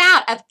didn't get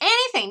out of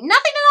anything,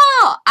 nothing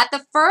at all, at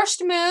the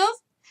first move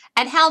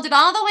and held it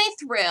all the way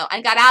through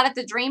and got out at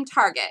the dream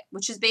target,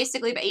 which is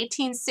basically about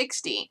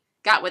 1860,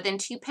 got within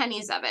 2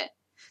 pennies of it.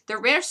 The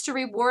risk to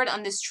reward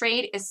on this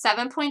trade is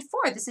 7.4.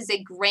 This is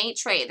a great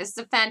trade. This is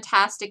a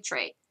fantastic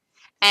trade.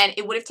 And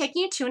it would have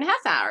taken you 2.5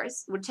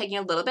 hours. It would have taken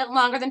you a little bit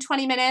longer than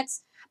 20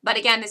 minutes. But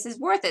again, this is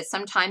worth it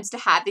sometimes to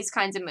have these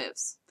kinds of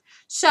moves.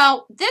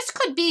 So this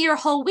could be your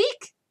whole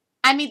week.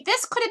 I mean,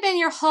 this could have been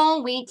your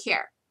whole week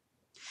here.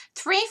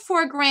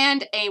 3-4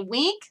 grand a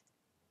week,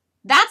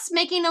 that's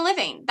making a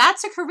living.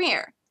 That's a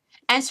career.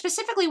 And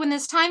specifically within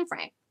this time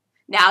frame.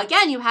 Now,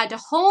 again, you had to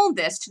hold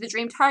this to the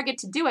dream target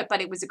to do it,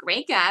 but it was a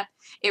great gap.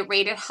 It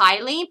rated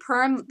highly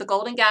per the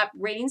Golden Gap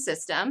rating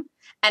system.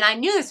 And I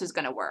knew this was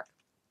going to work.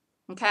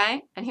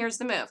 Okay? And here's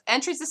the move.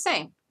 Entry's the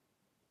same.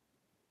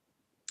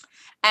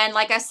 And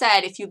like I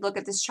said, if you look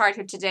at this chart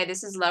here today,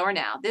 this is lower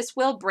now. This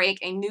will break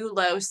a new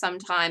low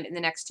sometime in the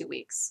next 2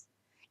 weeks.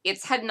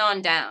 It's heading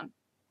on down.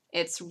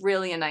 It's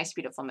really a nice,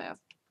 beautiful move.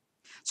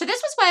 So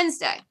this was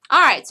Wednesday.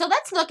 All right, so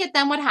let's look at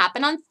then what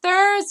happened on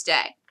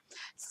Thursday.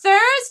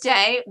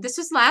 Thursday, this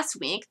was last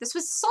week. This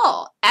was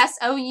SOL,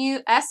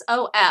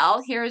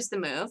 S-O-U-S-O-L. Here's the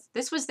move.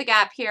 This was the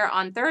gap here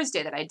on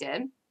Thursday that I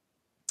did.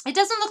 It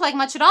doesn't look like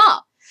much at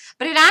all,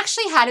 but it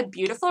actually had a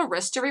beautiful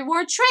risk to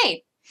reward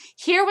trade.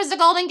 Here was the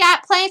Golden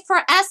Gap play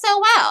for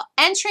SOL.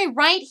 Entry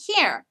right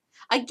here.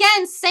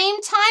 Again,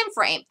 same time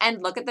frame.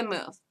 And look at the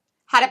move.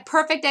 Had a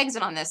perfect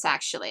exit on this,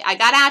 actually. I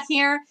got out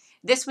here.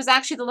 This was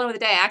actually the low of the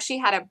day. I actually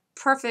had a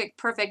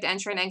perfect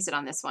entry and exit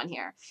on this one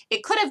here.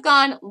 It could have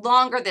gone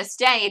longer this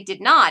day. It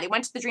did not. It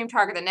went to the dream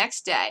target the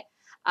next day.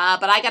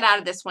 But I got out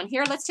of this one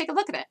here. Let's take a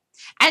look at it.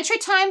 Entry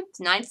time,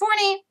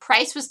 9:40.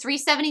 Price was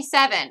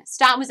 377.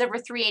 Stop was over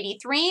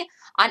 383.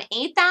 On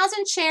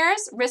 8,000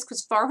 shares, risk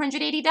was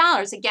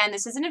 $480. Again,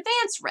 this is an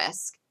advanced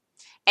risk.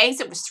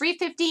 Exit was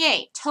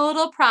 358.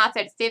 Total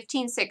profit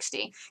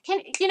 1560.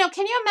 Can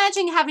you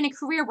imagine having a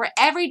career where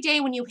every day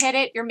when you hit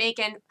it, you're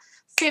making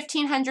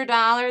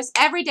 $1,500?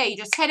 Every day you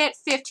just hit it,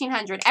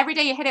 $1,500. Every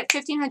day you hit it,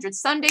 $1,500.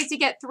 Some days you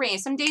get 3.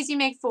 Some days you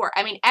make 4.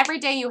 I mean, every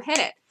day you hit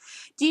it.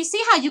 Do you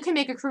see how you can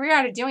make a career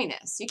out of doing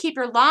this? You keep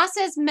your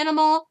losses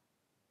minimal.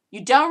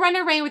 You don't run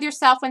away with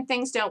yourself when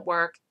things don't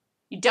work.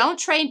 You don't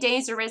trade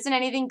days there isn't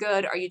anything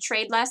good, or you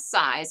trade less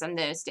size on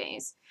those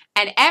days.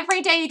 And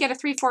every day you get a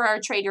 3-4 hour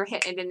trade, you're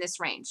hitting in this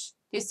range.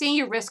 You see,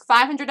 you risk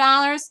 $500,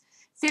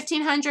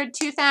 $1,500,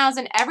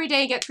 $2,000. Every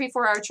day you get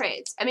 3-4 hour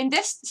trades. I mean,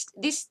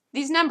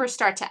 these numbers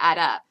start to add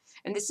up.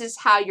 And this is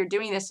how you're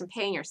doing this and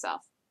paying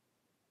yourself.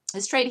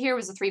 This trade here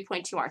was a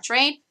 3.2 hour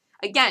trade.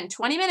 Again,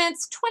 20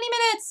 minutes.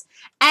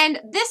 And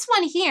this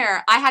one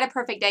here, I had a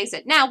perfect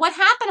exit. Now, what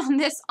happened on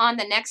this on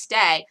the next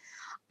day,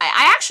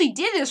 I actually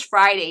did this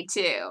Friday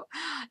too.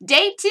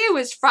 Day 2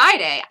 was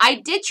Friday. I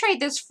did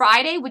trade this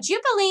Friday. Would you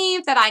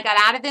believe that I got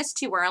out of this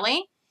too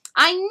early?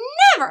 I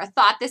never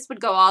thought this would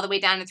go all the way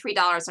down to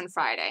 $3 on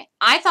Friday.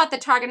 I thought the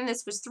target on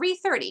this was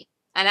 $3.30,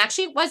 and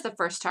actually it was the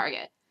first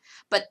target.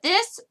 But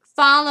this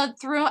followed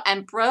through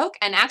and broke,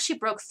 and actually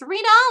broke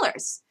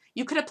 $3.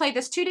 You could have played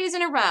this 2 days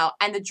in a row,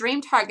 and the dream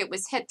target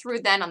was hit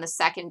through then on the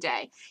second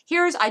day.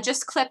 I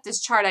just clipped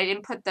this chart. I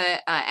didn't put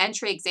the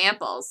entry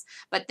examples,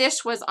 but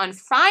this was on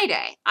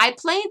Friday. I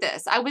played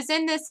this. I was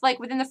in this like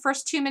within the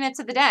first 2 minutes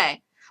of the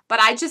day, but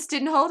I just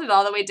didn't hold it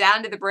all the way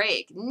down to the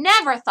break.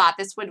 Never thought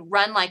this would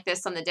run like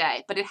this on the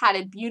day, but it had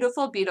a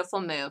beautiful,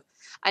 beautiful move.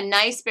 A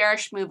nice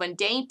bearish move on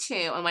day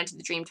 2 and went to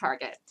the dream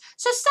target.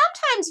 So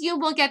sometimes you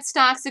will get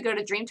stocks that go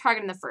to dream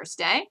target on the first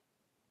day.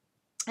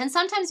 And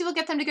sometimes you will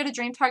get them to go to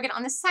dream target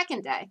on the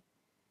second day.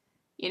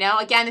 You know,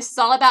 again, this is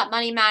all about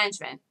money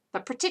management.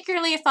 But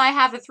particularly if I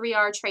have a 3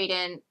 hour trade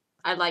in,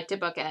 I'd like to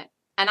book it.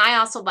 And I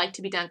also like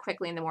to be done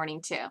quickly in the morning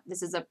too.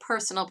 This is a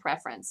personal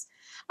preference.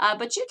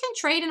 But you can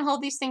trade and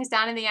hold these things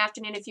down in the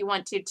afternoon if you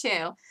want to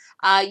too.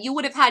 You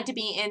would have had to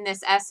be in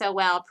this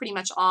SOL pretty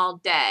much all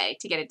day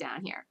to get it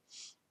down here.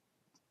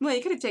 Well,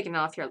 you could have taken it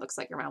off here, it looks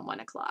like around 1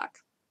 o'clock.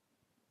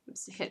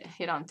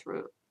 Hit on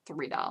through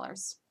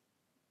 $3.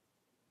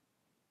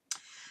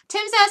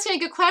 Tim's asking a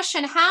good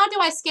question. How do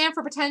I scan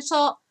for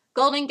potential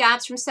golden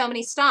gaps from so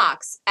many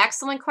stocks?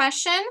 Excellent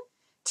question.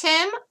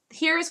 Tim,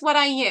 here's what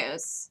I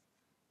use.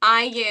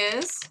 I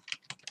use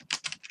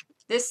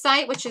this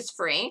site, which is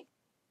free.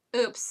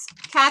 Oops,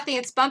 Kathy,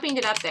 it's bumping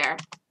it up there.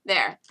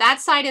 There,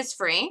 that site is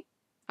free,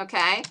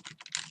 okay?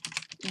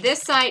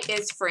 This site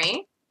is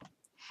free.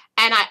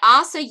 And I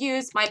also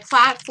use my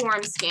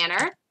platform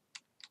scanner,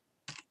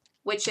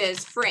 which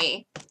is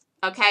free,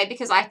 okay?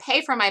 Because I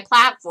pay for my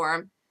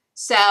platform,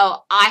 so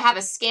I have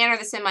a scanner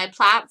that's in my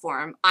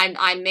platform.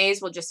 I may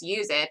as well just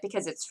use it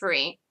because it's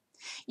free.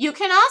 You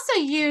can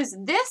also use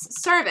this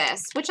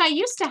service, which I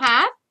used to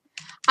have,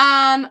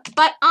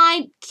 but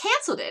I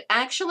canceled it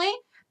actually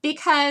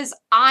because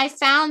I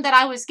found that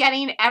I was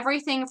getting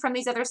everything from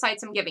these other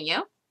sites I'm giving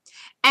you.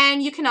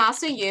 And you can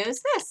also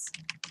use this,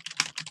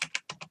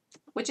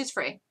 which is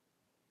free.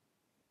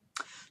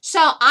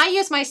 So I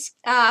use my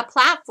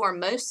platform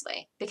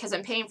mostly because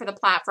I'm paying for the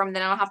platform,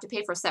 then I don't have to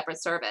pay for a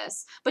separate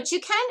service. But you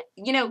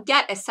can,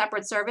 get a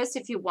separate service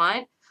if you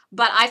want.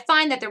 But I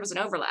find that there was an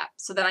overlap,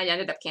 so then I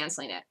ended up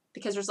canceling it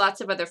because there's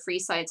lots of other free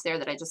sites there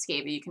that I just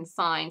gave you. You can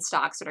find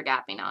stocks that are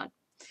gapping on.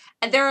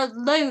 And there are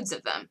loads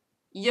of them.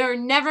 You're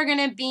never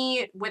going to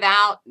be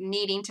without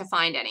needing to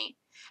find any.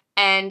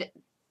 And,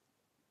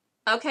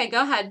 okay,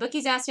 go ahead.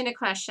 Bookie's asking a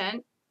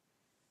question.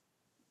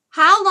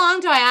 How long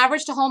do I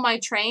average to hold my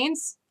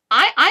trades?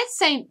 I'd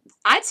say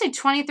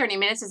 20, 30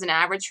 minutes is an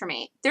average for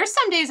me. There's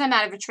some days I'm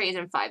out of a trade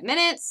in 5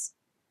 minutes.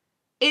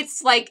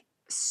 It's like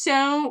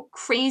so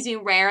crazy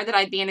rare that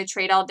I'd be in a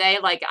trade all day.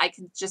 Like I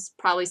could just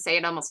probably say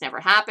it almost never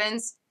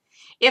happens.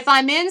 If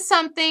I'm in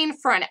something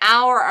for an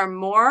hour or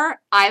more,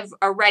 I've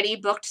already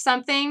booked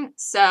something.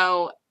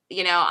 So,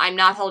 I'm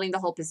not holding the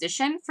whole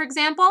position, for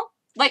example.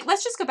 Like,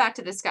 let's just go back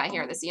to this guy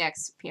here, this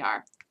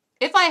EXPR.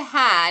 If I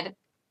had,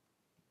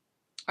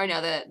 or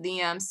no,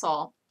 the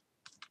SOL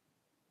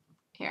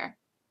here.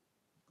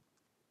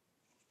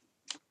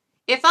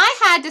 If I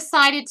had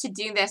decided to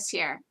do this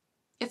here,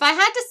 if I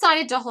had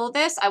decided to hold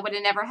this, I would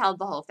have never held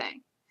the whole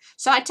thing.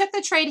 So I took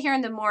the trade here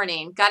in the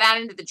morning, got out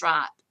into the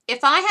drop.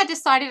 If I had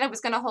decided I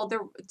was going to hold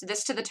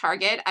this to the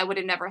target, I would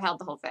have never held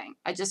the whole thing.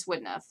 I just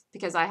wouldn't have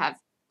because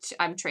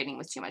I'm trading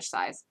with too much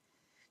size.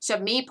 So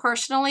me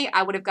personally,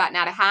 I would have gotten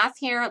out a half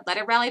here, let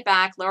it rally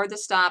back, lowered the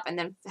stop, and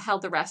then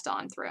held the rest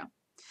on through.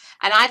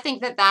 And I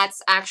think that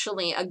that's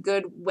actually a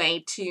good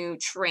way to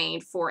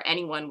trade for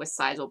anyone with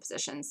sizable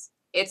positions.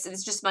 It's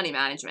just money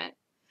management.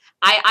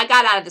 I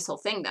got out of this whole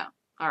thing though,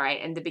 all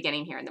right, in the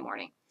beginning here in the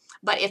morning.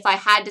 But if I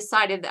had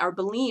decided or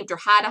believed or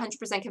had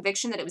 100%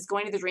 conviction that it was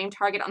going to the dream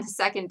target on the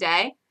second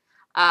day,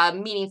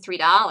 meaning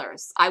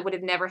 $3, I would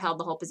have never held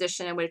the whole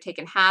position. I would have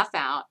taken half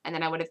out, and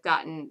then I would have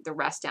gotten the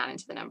rest down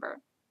into the number.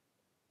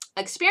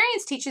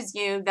 Experience teaches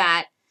you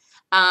that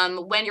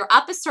when you're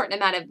up a certain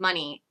amount of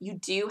money, you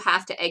do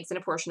have to exit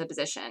a portion of the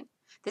position.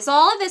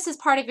 All of this is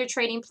part of your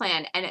trading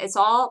plan, and it's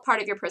all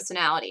part of your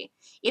personality.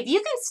 If you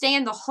can stay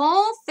in the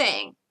whole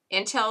thing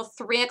until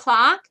 3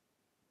 o'clock,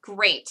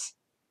 great.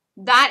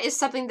 That is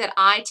something that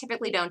I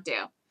typically don't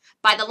do.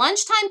 By the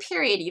lunchtime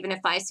period, even if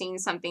I've seen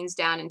something's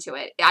down into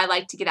it, I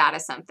like to get out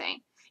of something.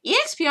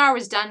 EXPR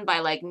was done by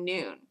like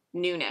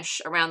noonish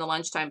around the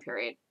lunchtime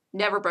period.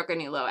 Never broke a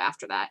new low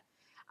after that.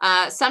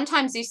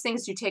 Sometimes these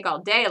things do take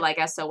all day like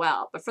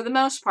SOL, but for the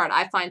most part,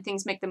 I find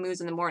things make the moves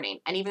in the morning,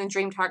 and even the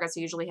dream targets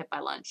are usually hit by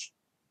lunch.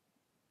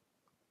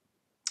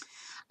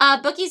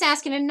 Bookie's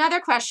asking another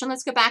question.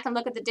 Let's go back and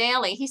look at the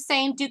daily. He's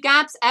saying, do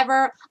gaps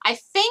ever, I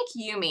think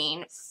you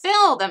mean,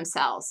 fill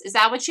themselves? Is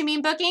that what you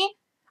mean, Bookie?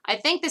 I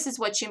think this is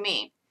what you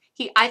mean.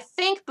 I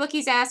think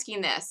Bookie's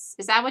asking this.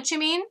 Is that what you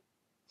mean?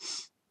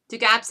 Do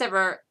gaps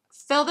ever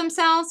fill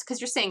themselves? Because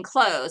you're saying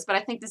close, but I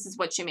think this is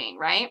what you mean,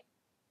 right?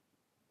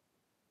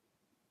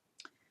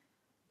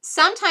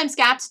 Sometimes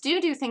gaps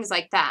do things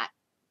like that,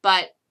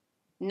 but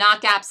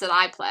not gaps that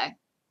I play.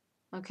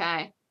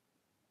 Okay.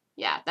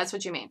 Yeah, that's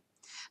what you mean.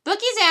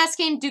 Bookie's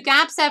asking, do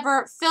gaps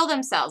ever fill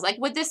themselves? Like,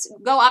 would this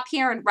go up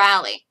here and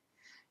rally?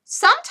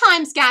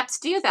 Sometimes gaps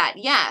do that,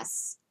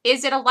 yes.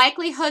 Is it a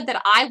likelihood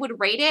that I would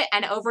rate it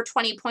and over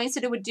 20 points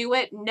that it would do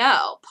it?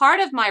 No. Part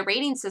of my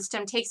rating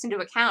system takes into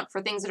account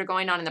for things that are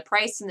going on in the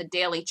price and the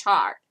daily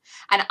chart.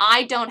 And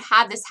I don't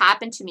have this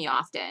happen to me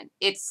often.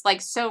 It's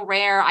like so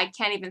rare, I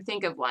can't even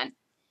think of one.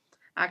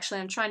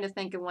 Actually, I'm trying to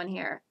think of one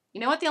here.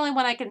 You know what the only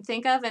one I can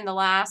think of in the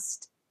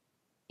last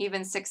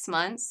even 6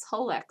 months?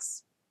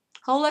 Holex.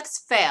 Holex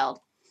failed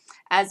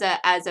as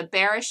a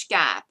bearish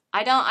gap.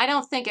 I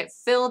don't think it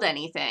filled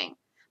anything,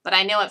 but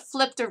I know it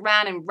flipped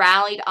around and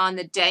rallied on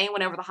the day,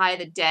 went over the high of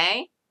the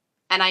day,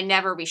 and I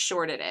never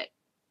reshorted it.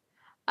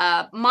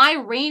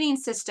 my rating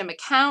system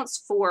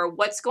accounts for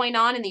what's going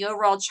on in the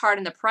overall chart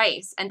and the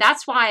price. And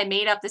that's why I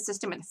made up the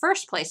system in the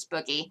first place,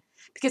 Bookie,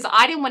 because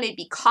I didn't want to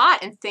be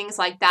caught in things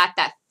like that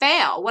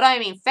fail. What do I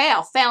mean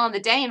fail? Fail on the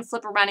day and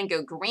flip around and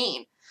go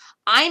green.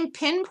 I'm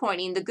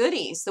pinpointing the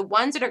goodies, the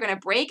ones that are going to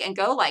break and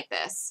go like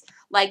this.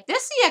 Like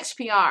this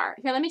EXPR.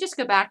 Here, let me just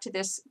go back to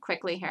this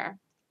quickly here.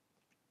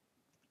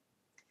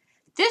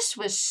 This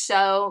was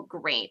so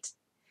great.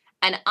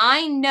 And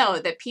I know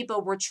that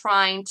people were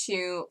trying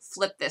to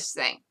flip this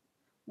thing.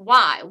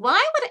 Why?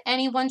 Why would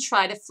anyone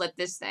try to flip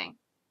this thing?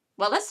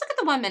 Well, let's look at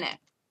the 1 minute.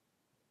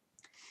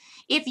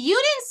 If you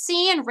didn't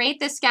see and rate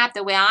this gap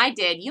the way I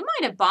did, you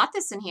might have bought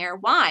this in here.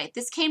 Why?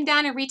 This came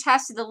down and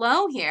retested the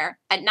low here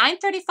at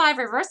 9:35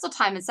 reversal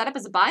time and set up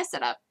as a buy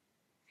setup.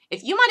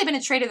 If you might have been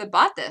a trader that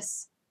bought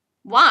this.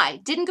 Why?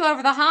 Didn't go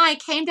over the high,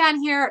 came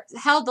down here,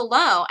 held the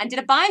low, and did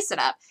a buy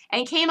setup,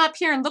 and came up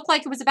here and looked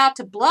like it was about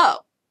to blow.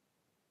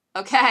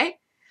 Okay?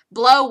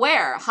 Blow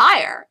where?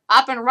 Higher.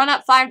 Up and run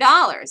up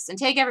 $5 and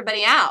take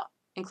everybody out,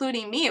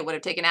 including me it would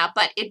have taken out,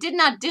 but it did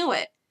not do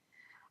it.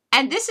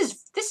 And this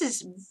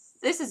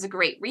is a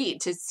great read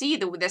to see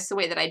the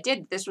way that I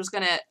did. This was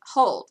going to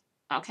hold,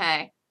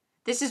 okay?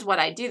 This is what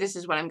I do. This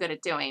is what I'm good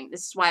at doing.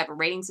 This is why I have a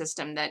rating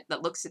system that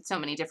looks at so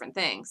many different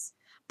things.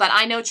 But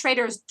I know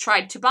traders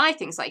tried to buy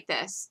things like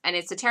this, and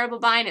it's a terrible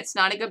buy, and it's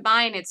not a good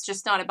buy, and it's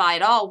just not a buy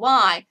at all.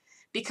 Why?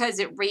 Because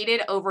it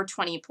rated over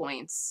 20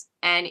 points,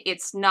 and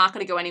it's not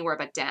going to go anywhere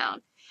but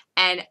down.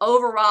 And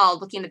overall,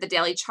 looking at the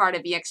daily chart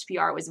of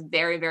EXPR was a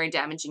very, very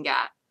damaging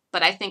gap.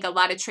 But I think a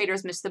lot of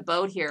traders miss the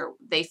boat here.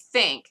 They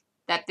think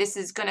that this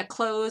is going to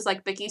close,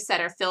 like Vicky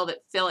said, or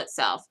fill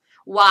itself.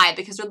 Why?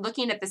 Because we're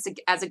looking at this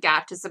as a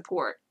gap to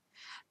support.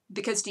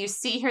 Because do you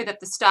see here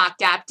that the stock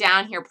gapped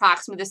down here,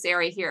 approximately this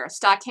area here?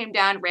 Stock came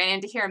down, ran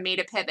into here,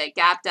 made a pivot,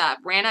 gapped up,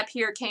 ran up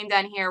here, came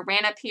down here,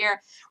 ran up here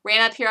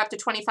up to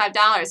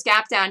 $25,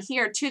 gapped down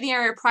here to the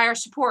area of prior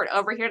support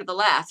over here to the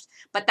left.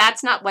 But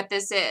that's not what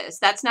this is.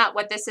 That's not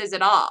what this is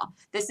at all.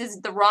 This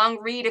is the wrong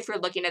read if you're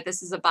looking at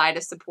this as a buy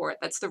to support.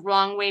 That's the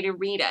wrong way to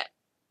read it.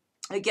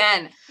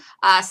 Again,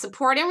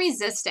 support and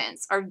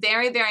resistance are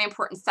very, very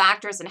important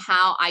factors in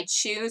how I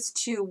choose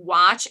to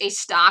watch a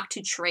stock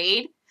to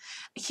trade.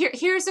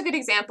 Here's a good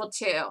example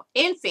too.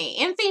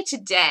 Infi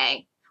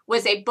today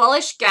was a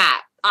bullish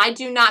gap. I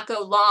do not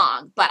go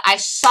long, but I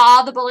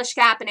saw the bullish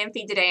gap in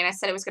Infi today and I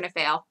said it was going to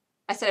fail.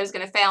 I said it was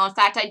going to fail. In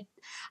fact,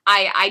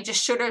 I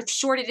just should have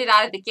shorted it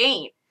out of the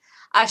gate.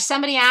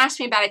 Somebody asked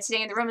me about it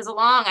today in the room as a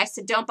long. I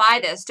said, don't buy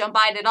this. Don't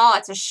buy it at all.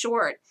 It's a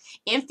short.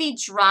 Infi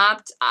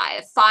dropped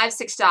 $5,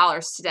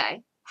 $6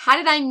 today. How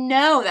did I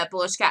know that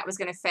bullish gap was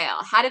going to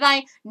fail? How did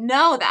I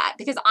know that?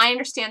 Because I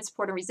understand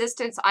support and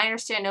resistance. I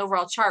understand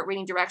overall chart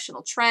reading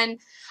directional trend.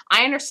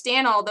 I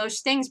understand all those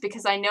things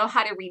because I know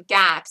how to read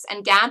gaps.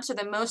 And gaps are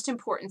the most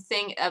important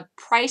thing of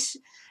price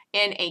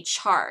in a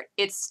chart.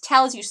 It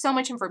tells you so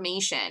much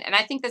information. And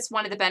I think that's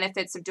one of the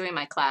benefits of doing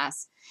my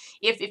class.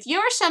 If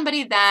you're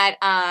somebody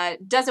that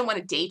doesn't want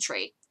to day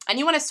trade and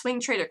you want to swing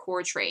trade or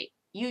core trade,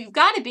 you've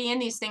got to be in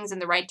these things in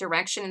the right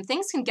direction, and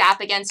things can gap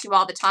against you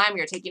all the time.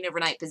 You're taking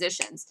overnight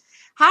positions.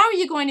 How are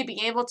you going to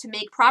be able to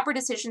make proper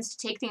decisions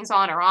to take things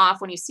on or off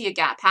when you see a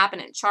gap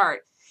happen in a chart?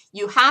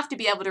 You have to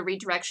be able to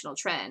read directional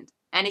trend.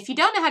 And if you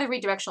don't know how to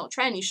read directional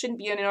trend, you shouldn't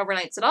be in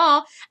overnights at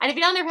all. And if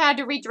you don't know how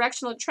to read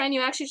directional trend,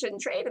 you actually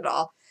shouldn't trade at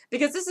all,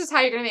 because this is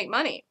how you're going to make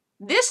money.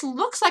 This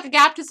looks like a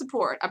gap to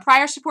support, a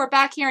prior support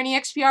back here in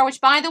EXPR,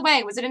 which, by the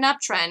way, was in an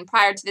uptrend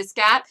prior to this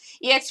gap.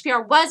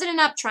 EXPR was in an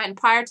uptrend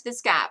prior to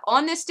this gap.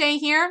 On this day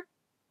here,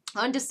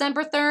 on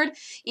December 3rd,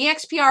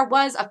 EXPR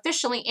was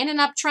officially in an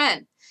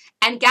uptrend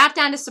and gapped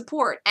down to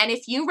support. And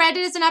if you read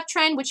it as an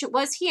uptrend, which it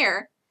was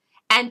here,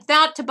 and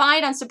thought to buy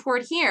it on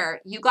support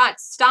here, you got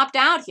stopped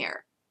out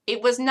here.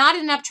 It was not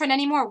in an uptrend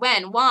anymore.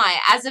 When? Why?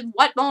 As of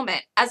what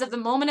moment? As of the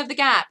moment of the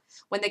gap.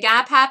 When the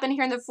gap happened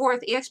here in the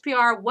 4th,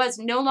 EXPR was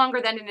no longer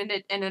then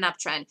in an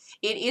uptrend.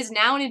 It is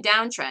now in a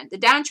downtrend. The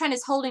downtrend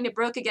is holding. It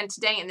broke again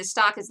today, and the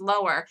stock is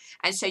lower.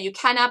 And so you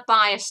cannot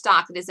buy a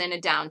stock that is in a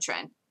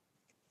downtrend.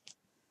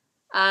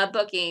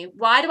 Bookie,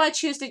 why do I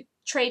choose to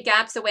trade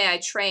gaps the way I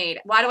trade?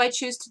 Why do I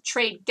choose to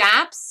trade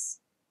gaps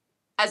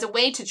as a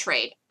way to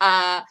trade?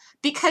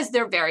 Because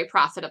they're very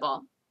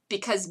profitable.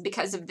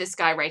 Because of this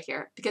guy right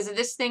here. Because of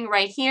this thing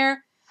right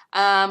here.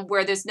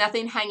 Where there's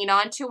nothing hanging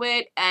on to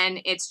it, and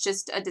it's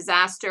just a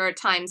disaster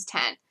times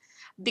 10.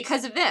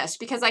 Because of this,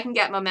 because I can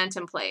get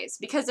momentum plays.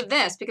 Because of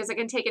this, because I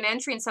can take an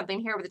entry in something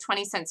here with a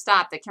 20-cent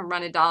stop that can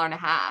run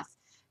 $1.50.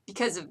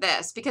 Because of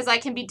this, because I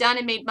can be done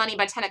and made money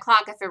by 10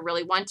 o'clock if I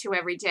really want to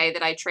every day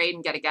that I trade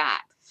and get a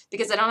gap.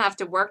 Because I don't have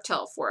to work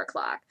till 4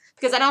 o'clock.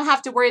 Because I don't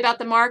have to worry about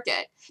the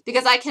market.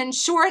 Because I can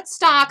short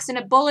stocks in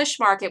a bullish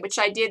market, which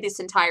I did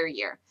this entire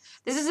year.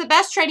 This is the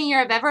best trading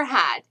year I've ever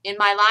had in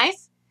my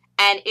life.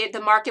 And the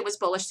market was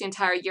bullish the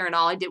entire year, and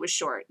all I did was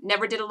short.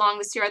 Never did a long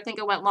this year. I think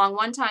I went long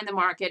one time in the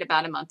market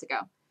about a month ago.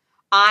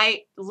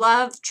 I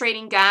love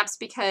trading gaps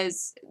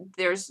because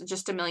there's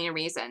just a million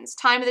reasons.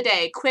 Time of the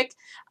day, quick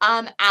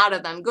out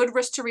of them, good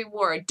risk to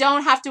reward.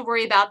 Don't have to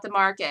worry about the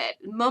market.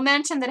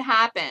 Momentum that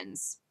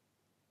happens.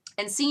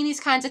 and seeing these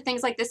kinds of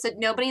things like this that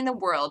nobody in the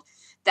world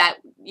that,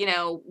 you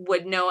know,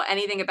 would know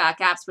anything about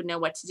gaps would know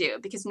what to do,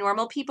 because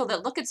normal people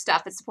that look at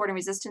stuff at support and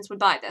resistance would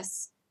buy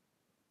this.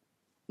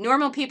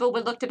 Normal people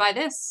would look to buy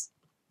this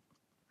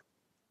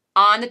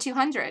on the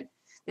 200.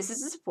 This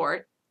is a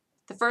support.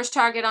 The first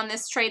target on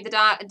this trade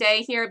the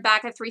day here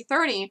back at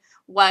 330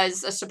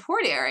 was a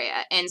support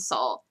area in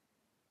Seoul.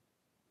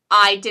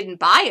 I didn't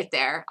buy it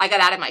there. I got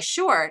out of my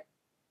short.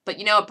 But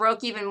you know, it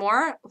broke even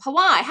more.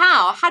 Why?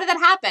 How? How did that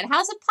happen?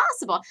 How is it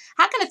possible?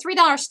 How can a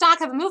 $3 stock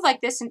have a move like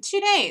this in 2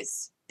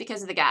 days?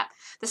 Because of the gap.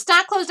 The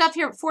stock closed up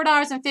here at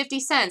 $4.50.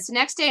 The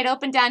next day it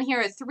opened down here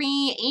at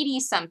 $3.80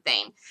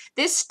 something.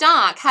 This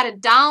stock had a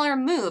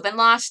 $1 move and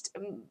lost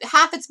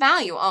half its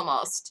value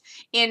almost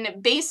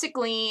in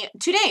basically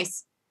 2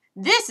 days.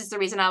 This is the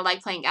reason I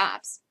like playing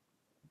gaps.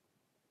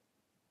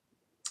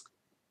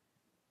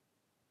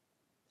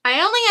 I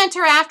only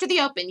enter after the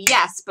open.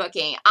 Yes,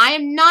 Bookie. I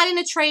am not in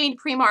a trade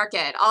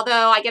pre-market,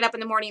 although I get up in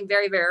the morning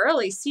very, very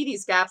early, see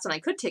these gaps, and I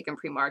could take them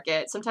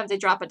pre-market. Sometimes they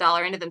drop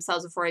 $1 into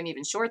themselves before I'm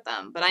even short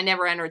them, but I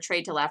never enter a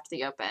trade till after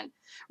the open.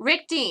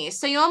 Rick D.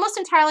 So you almost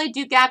entirely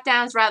do gap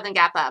downs rather than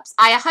gap ups.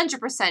 I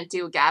 100%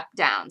 do gap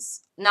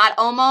downs. Not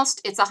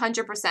almost, it's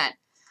 100%.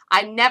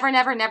 I never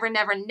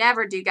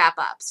do gap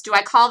ups. Do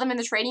I call them in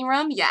the trading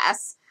room?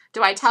 Yes.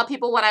 Do I tell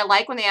people what I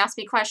like when they ask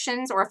me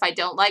questions, or if I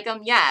don't like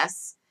them?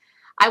 Yes.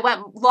 I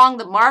went long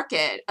the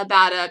market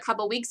about a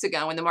couple weeks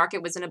ago when the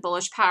market was in a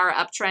bullish power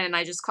uptrend, and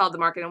I just called the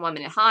market a 1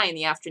 minute high in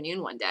the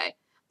afternoon one day.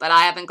 But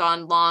I haven't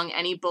gone long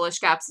any bullish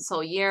gaps this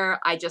whole year.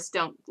 I just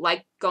don't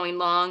like going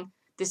long.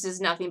 This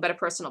is nothing but a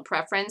personal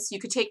preference. You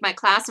could take my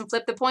class and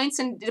flip the points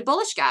and do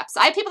bullish gaps.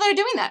 I have people that are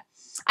doing that.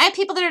 I have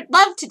people that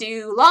love to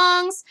do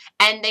longs,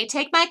 and they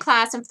take my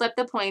class and flip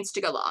the points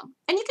to go long.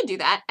 And you can do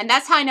that. And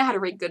that's how I know how to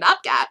read good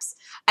up gaps.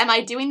 Am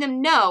I doing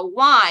them? No.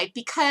 Why?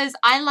 Because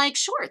I like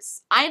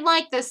shorts. I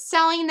like the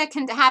selling that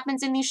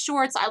happens in these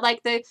shorts. I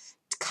like the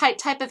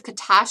type of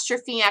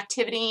catastrophe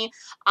activity.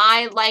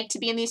 I like to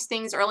be in these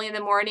things early in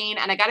the morning.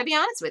 And I got to be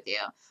honest with you,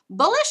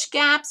 bullish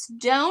gaps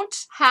don't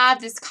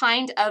have this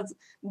kind of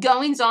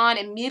goings on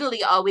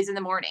immediately always in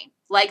the morning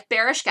like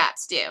bearish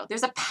gaps do.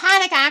 There's a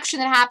panic action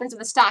that happens when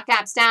the stock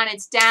gaps down.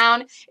 It's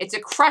down. It's a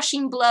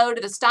crushing blow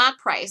to the stock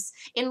price.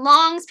 In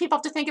longs, people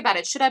have to think about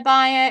it. Should I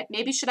buy it?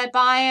 Maybe should I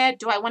buy it?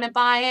 Do I want to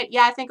buy it?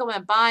 Yeah, I think I want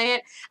to buy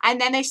it. And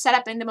then they set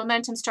up and the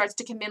momentum starts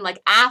to come in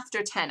like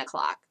after 10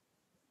 o'clock.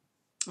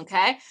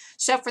 Okay,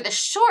 so for the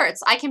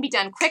shorts, I can be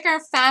done quicker,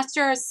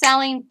 faster,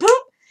 selling, boop,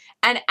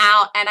 and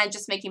out, and I'm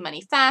just making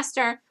money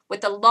faster.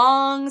 With the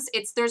longs,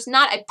 there's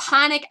not a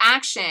panic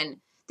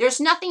action.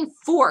 There's nothing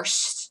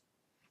forced.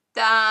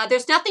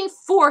 There's nothing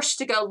forced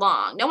to go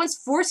long. No one's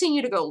forcing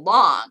you to go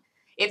long.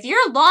 If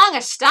you're long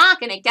a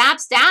stock and it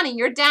gaps down and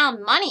you're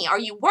down money, or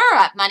you were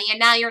up money and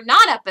now you're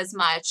not up as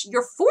much,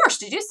 you're forced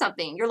to do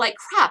something. You're like,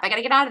 crap, I got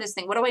to get out of this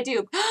thing. What do I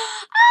do?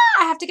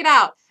 I have to get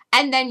out.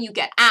 And then you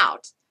get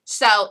out.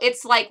 So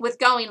it's like with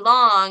going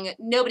long,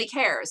 nobody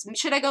cares.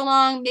 Should I go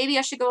long? Maybe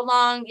I should go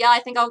long. Yeah, I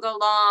think I'll go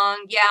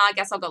long. Yeah, I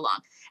guess I'll go long.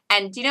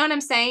 And do you know what I'm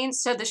saying?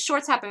 So the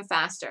shorts happen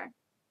faster.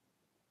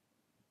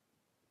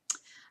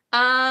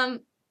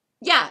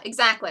 Yeah,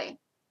 exactly.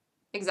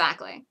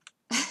 Exactly.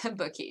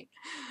 Bookie.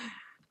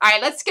 All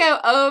right, let's go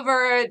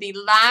over the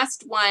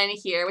last one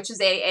here, which is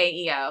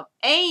AEO.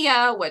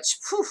 AEO, which,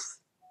 whew,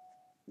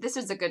 this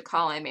was a good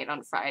call I made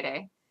on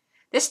Friday.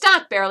 This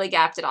stock barely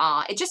gapped at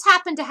all. It just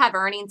happened to have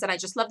earnings, and I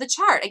just love the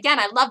chart. Again,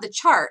 I love the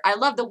chart. I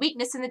love the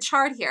weakness in the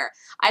chart here.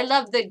 I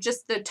love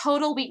just the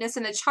total weakness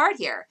in the chart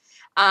here.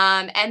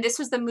 And this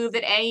was the move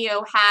that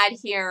AEO had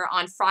here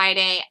on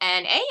Friday,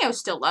 and AEO's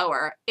still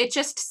lower. It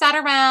just sat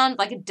around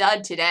like a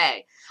dud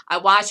today. I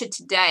watched it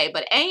today,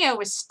 but AEO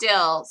was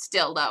still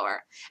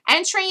lower.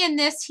 Entry in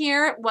this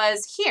here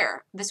was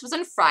here. This was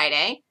on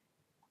Friday,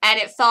 and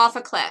it fell off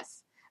a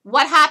cliff.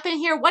 What happened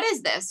here? What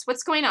is this?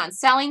 What's going on?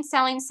 Selling,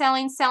 selling,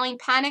 selling, selling,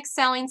 panic,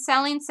 selling,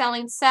 selling,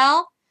 selling,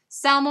 sell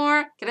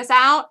more, get us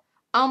out.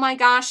 Oh my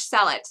gosh,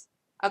 sell it.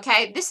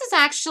 Okay, this is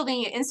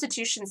actually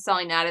institutions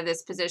selling out of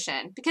this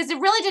position because it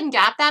really didn't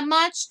gap that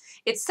much.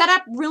 It's set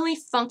up really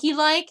funky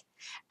like.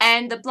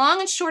 And the long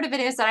and short of it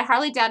is that I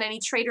hardly doubt any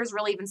traders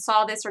really even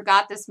saw this or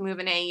got this move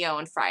in AEO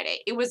on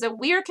Friday. It was a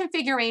weird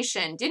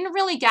configuration. Didn't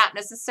really gap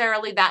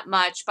necessarily that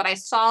much, but I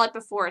saw it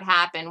before it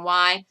happened.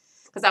 Why?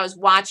 Because I was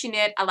watching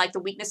it. I like the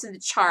weakness of the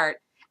chart.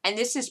 And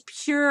this is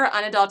pure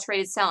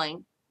unadulterated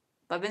selling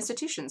of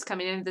institutions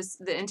coming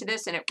into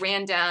this, and it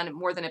ran down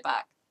more than $1.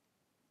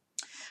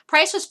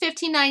 Price was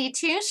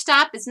 $15.92.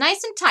 Stop is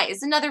nice and tight.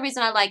 Is another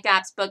reason I like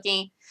gaps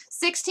booking.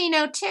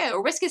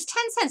 $16.02. Risk is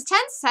 10 cents. 10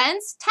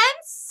 cents. 10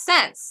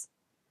 cents.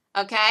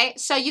 Okay,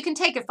 so you can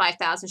take a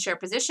 5,000 share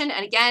position.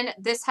 And again,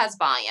 this has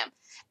volume.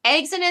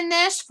 Exit in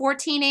this,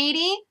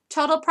 $14.80.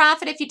 Total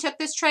profit if you took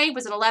this trade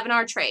was an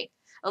 11-hour trade.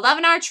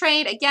 11-hour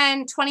trade,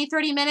 again,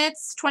 20-30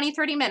 minutes,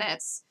 20-30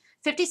 minutes.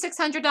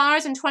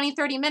 $5,600 in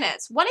 20-30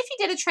 minutes. What if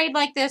you did a trade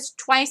like this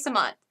twice a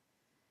month?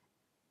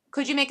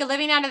 Could you make a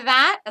living out of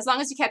that as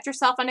long as you kept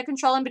yourself under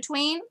control in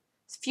between?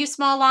 A few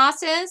small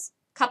losses,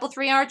 couple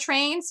 3-hour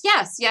trades?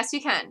 Yes, yes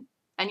you can.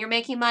 and you're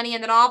making money,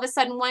 and then all of a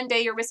sudden one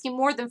day you're risking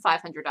more than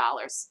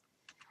 $500.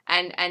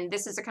 And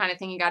this is the kind of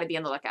thing you got to be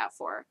on the lookout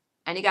for.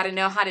 And you got to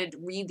know how to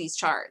read these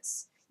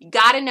charts. You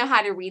got to know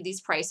how to read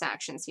these price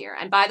actions here.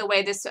 And by the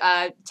way, this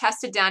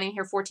tested down in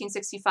here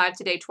 1465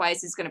 today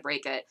twice is going to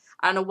break it.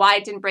 I don't know why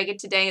it didn't break it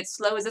today. It's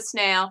slow as a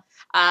snail,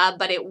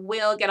 but it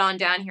will get on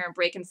down here and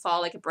break and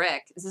fall like a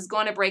brick. This is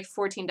going to break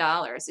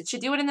 $14. It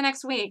should do it in the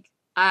next week.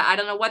 I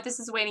don't know what this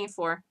is waiting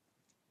for.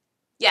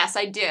 Yes,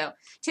 I do.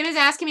 Tim is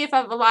asking me if I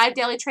have a live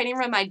daily trading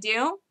room. I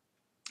do.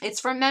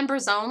 It's for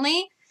members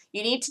only.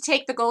 You need to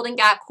take the Golden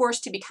Gap course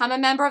to become a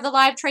member of the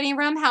live trading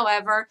room.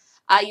 However,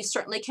 you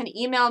certainly can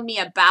email me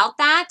about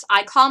that.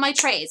 I call my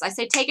trades. I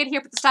say, take it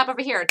here, put the stop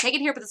over here. Take it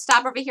here, put the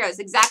stop over here. It's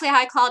exactly how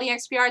I call the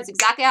XPR. It's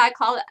exactly how I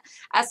call it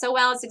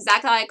SOL. It's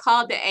exactly how I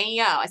call it the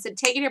AEO. I said,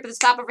 take it here, put the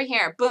stop over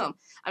here. Boom.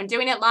 I'm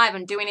doing it live.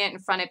 I'm doing it in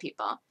front of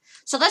people.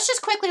 So let's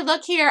just quickly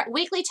look here.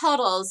 Weekly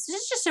totals.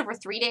 This is just over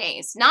 3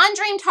 days.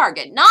 Non-dream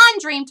target.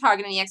 Non-dream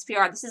target in the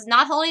XPR. This is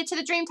not holding it to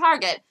the dream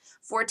target.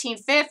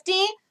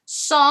 1450.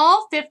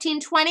 SOL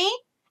 1520.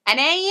 And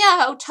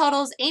AEO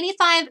totals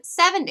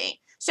 8570.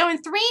 So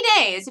in 3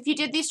 days, if you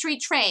did these 3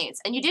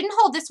 trades and you didn't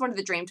hold this one to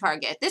the dream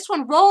target, this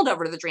one rolled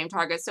over to the dream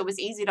target, so it was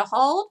easy to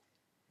hold.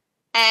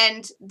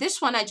 And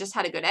this one I just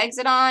had a good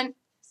exit on.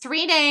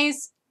 3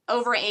 days,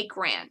 over $8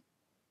 grand.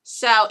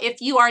 So if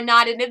you are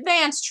not an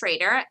advanced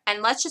trader,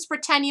 and let's just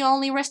pretend you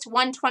only risked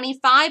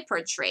 $125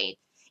 per trade.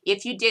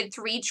 If you did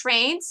 3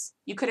 trades,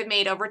 you could have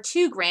made over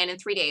 $2 grand in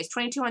 3 days,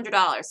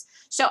 $2,200.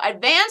 So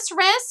advanced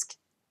risk,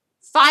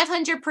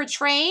 $500 per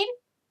trade,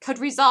 could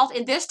result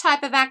in this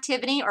type of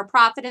activity or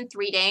profit in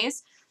 3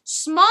 days.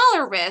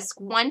 Smaller risk,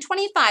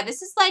 125.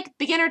 This is like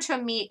beginner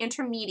to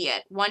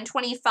intermediate,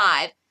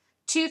 125,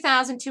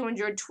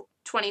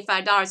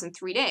 $2,225 in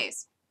 3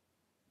 days.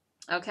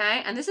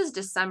 Okay, and this is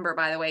December,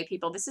 by the way,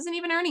 people. This isn't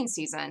even earnings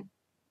season.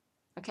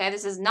 Okay,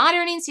 this is not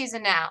earnings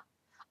season now.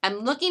 I'm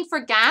looking for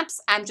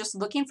gaps. I'm just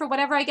looking for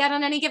whatever I get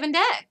on any given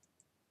day.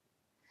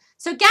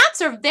 So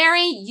gaps are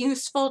very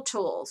useful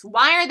tools.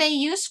 Why are they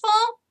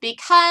useful?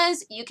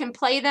 Because you can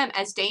play them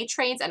as day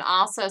trades and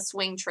also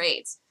swing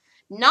trades.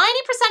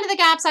 90% of the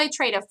gaps I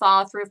trade have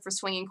follow through for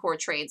swinging core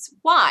trades.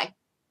 Why?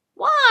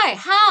 Why?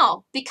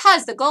 How?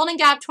 Because the Golden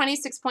Gap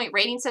 26-point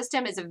rating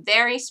system is a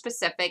very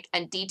specific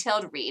and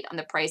detailed read on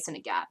the price in a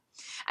gap.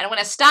 And when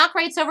a stock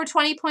rates over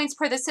 20 points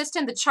per the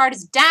system, the chart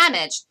is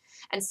damaged.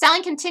 And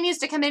selling continues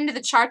to come into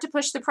the chart to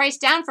push the price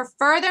down for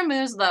further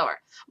moves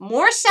lower.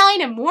 More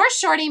selling and more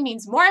shorting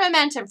means more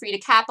momentum for you to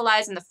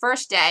capitalize in the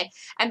first day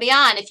and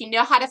beyond if you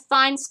know how to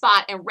find,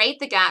 spot, and rate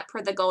the gap per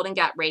the Golden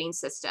Gap rating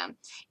system.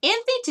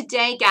 INFI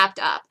today gapped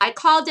up. I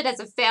called it as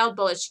a failed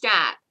bullish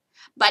gap.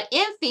 But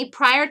INFI,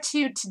 prior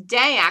to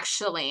today,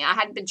 actually, I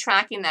hadn't been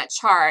tracking that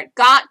chart,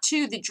 got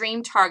to the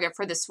dream target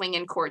for the swing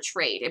and core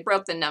trade. It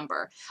broke the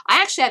number.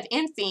 I actually have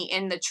INFI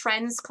in the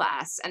trends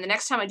class, and the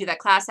next time I do that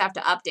class, I have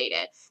to update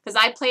it because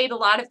I played a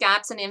lot of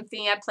gaps on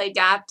INFI. I played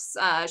gaps,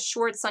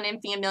 shorts on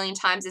INFI a million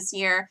times this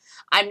year.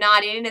 I'm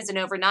not in it as an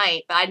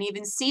overnight, but I didn't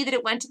even see that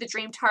it went to the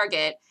dream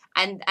target,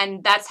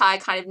 and that's how I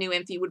kind of knew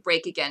INFI would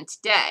break again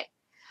today.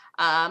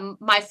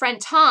 My friend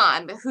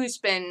Tom, who's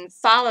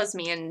follows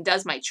me and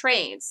does my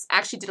trades,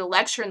 actually did a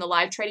lecture in the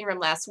live trading room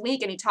last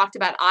week, and he talked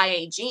about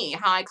IAG,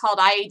 how I called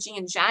IAG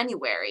in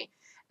January,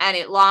 and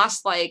it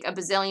lost like $1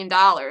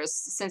 bazillion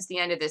since the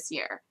end of this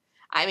year.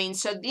 I mean,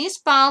 so these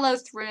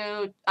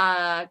follow-through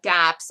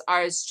gaps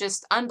are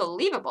just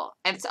unbelievable,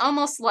 and it's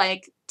almost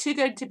like too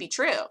good to be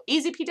true.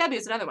 Easy PW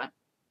is another one.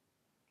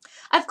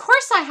 Of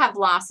course I have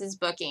losses,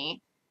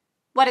 Bookie.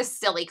 What a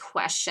silly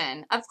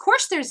question. Of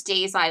course there's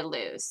days I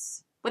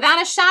lose.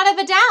 Without a shadow of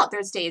a doubt,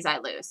 there's days I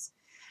lose.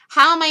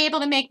 How am I able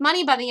to make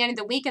money by the end of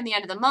the week and the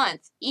end of the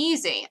month?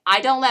 Easy.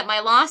 I don't let my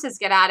losses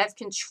get out of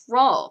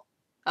control,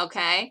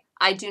 okay?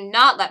 I do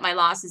not let my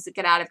losses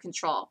get out of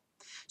control.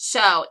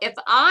 So if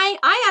I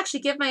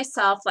actually give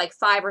myself like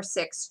 5 or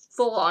 6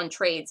 full-on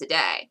trades a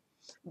day,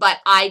 but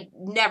I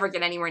never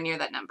get anywhere near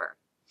that number.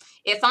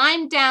 If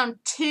I'm down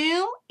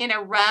 2 in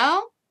a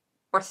row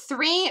or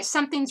 3,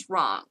 something's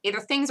wrong. Either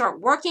things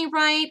aren't working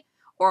right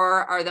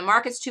or the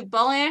market's too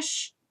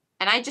bullish,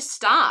 and I just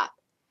stop.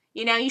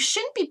 You know, you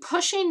shouldn't be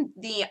pushing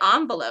the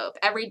envelope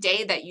every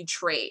day that you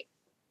trade.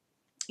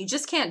 You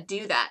just can't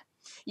do that.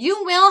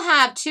 You will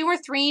have 2 or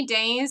 3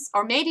 days,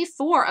 or maybe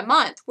 4 a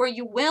month, where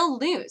you will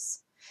lose.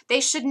 They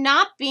should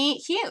not be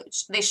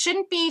huge. They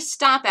shouldn't be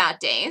stop-out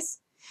days.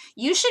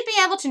 You should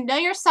be able to know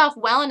yourself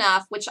well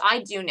enough, which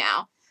I do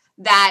now,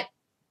 that,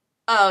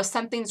 oh,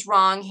 something's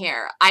wrong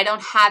here. I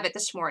don't have it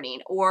this morning,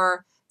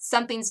 or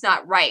something's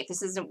not right.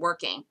 This isn't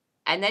working.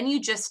 And then you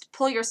just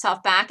pull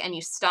yourself back and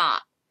you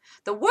stop.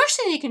 The worst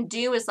thing you can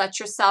do is let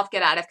yourself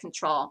get out of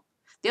control.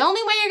 The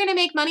only way you're going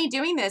to make money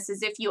doing this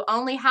is if you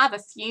only have a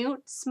few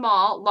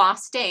small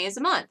lost days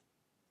a month.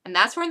 And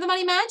that's where the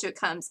money magic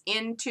comes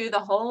into the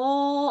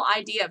whole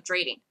idea of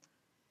trading.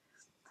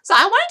 So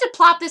I wanted to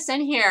plop this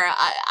in here.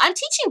 I'm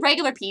teaching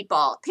regular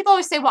people. People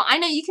always say, well, I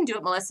know you can do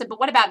it, Melissa, but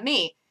what about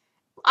me?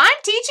 I'm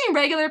teaching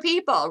regular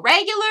people,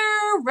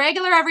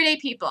 regular everyday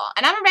people.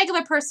 And I'm a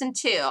regular person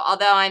too,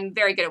 although I'm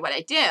very good at what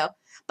I do.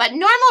 But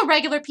normal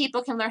regular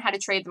people can learn how to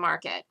trade the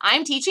market.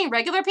 I'm teaching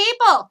regular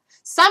people.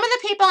 Some of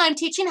the people I'm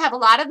teaching have a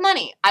lot of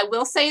money. I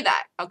will say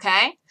that,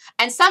 okay?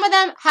 And some of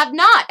them have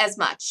not as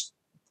much.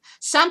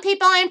 Some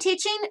people I'm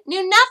teaching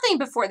knew nothing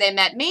before they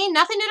met me,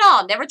 nothing at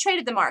all, never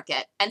traded the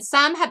market. And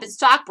some have been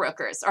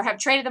stockbrokers or have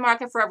traded the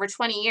market for over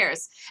 20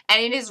 years.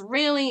 And it is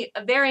really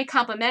very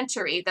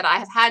complimentary that I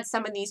have had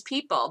some of these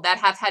people that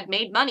have had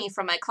made money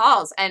from my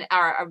calls and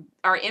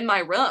are in my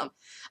room.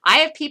 I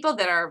have people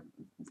that are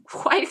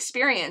quite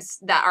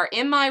experienced that are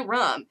in my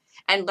room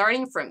and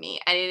learning from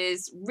me. And it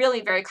is really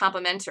very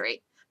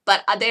complimentary.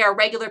 But they are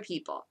regular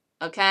people,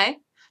 okay?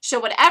 So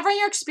whatever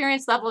your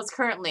experience level is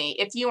currently,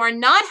 if you are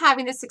not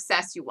having the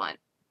success you want,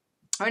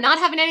 or not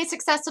having any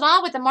success at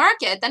all with the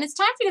market, then it's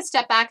time for you to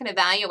step back and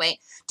evaluate.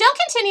 Don't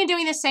continue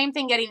doing the same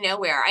thing, getting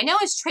nowhere. I know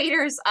as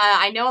traders,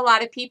 I know a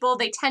lot of people,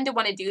 they tend to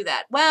want to do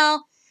that.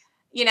 Well,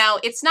 you know,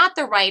 it's not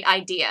the right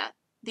idea.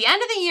 The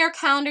end of the year,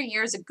 calendar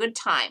year, is a good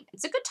time.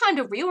 It's a good time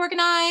to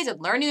reorganize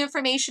and learn new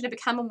information to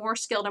become a more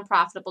skilled and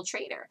profitable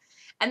trader.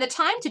 And the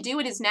time to do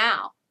it is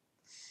now.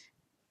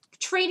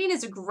 Trading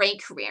is a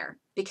great career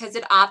because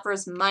it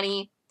offers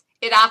money,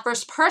 it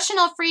offers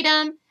personal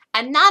freedom,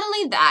 and not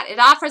only that, it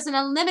offers an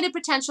unlimited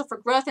potential for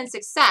growth and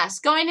success.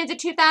 Going into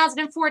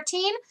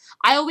 2014,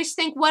 I always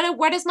think,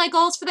 what is my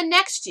goals for the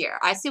next year?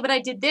 I see what I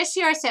did this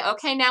year. I say,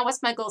 okay, now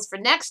what's my goals for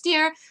next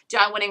year? Do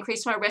I want to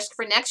increase my risk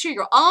for next year?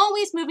 You're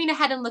always moving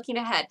ahead and looking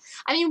ahead.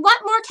 I mean,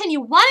 what more can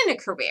you want in a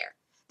career?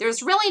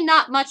 There's really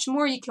not much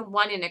more you can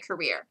want in a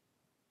career.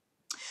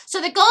 So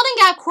the Golden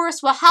Gap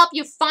course will help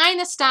you find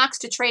the stocks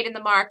to trade in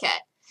the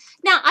market.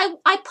 Now, I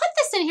put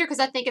this in here because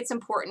I think it's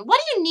important. What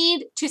do you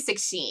need to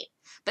succeed?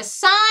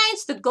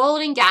 Besides the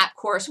Golden Gap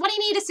course, what do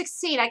you need to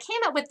succeed? I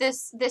came up with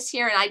this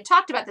year, and I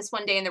talked about this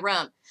one day in the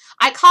room.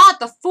 I call it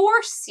the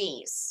 4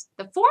 C's.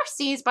 The 4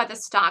 C's by the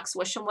Stock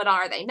Swoosh, and what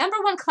are they? Number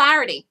 1,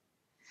 clarity.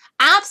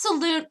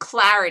 Absolute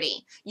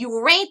clarity.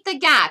 You rate the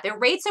gap. It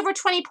rates over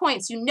 20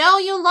 points. You know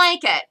you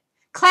like it.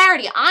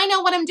 Clarity. I know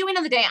what I'm doing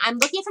on the day. I'm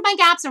looking for my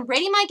gaps. I'm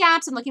rating my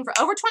gaps. I'm looking for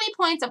over 20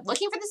 points. I'm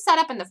looking for the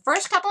setup in the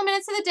first couple of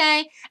minutes of the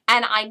day,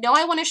 and I know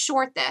I want to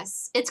short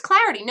this. It's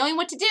clarity, knowing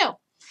what to do.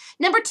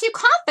 Number 2,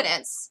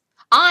 confidence.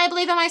 I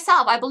believe in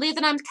myself. I believe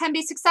that I can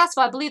be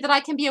successful. I believe that I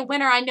can be a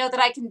winner. I know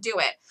that I can do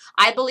it.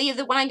 I believe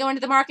that when I go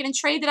into the market and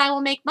trade that I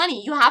will make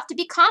money. You have to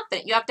be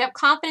confident. You have to have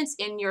confidence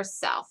in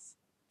yourself.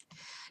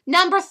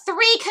 Number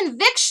 3,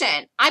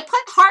 conviction. I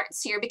put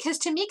hearts here because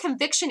to me,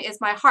 conviction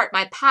is my heart,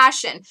 my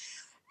passion.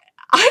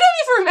 I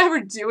don't even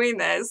remember doing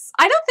this.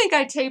 I don't think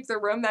I taped the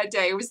room that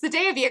day. It was the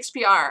day of the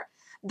XPR.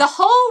 The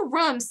whole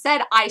room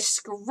said I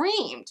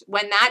screamed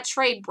when that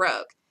trade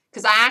broke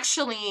because I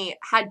actually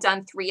had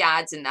done 3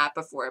 ads in that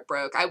before it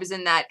broke. I was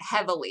in that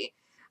heavily,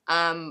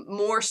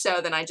 more so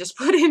than I just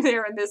put in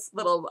there in this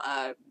little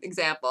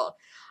example.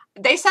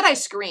 They said I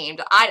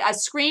screamed. I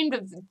screamed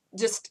of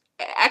just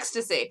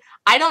ecstasy.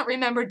 I don't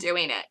remember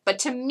doing it. But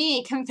to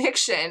me,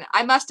 conviction,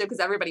 I must have because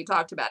everybody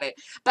talked about it.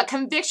 But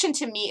conviction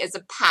to me is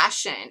a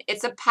passion.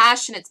 It's a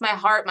passion. It's my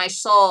heart, my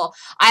soul.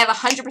 I have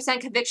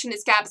 100% conviction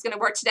this gap is going to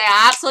work today.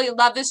 I absolutely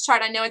love this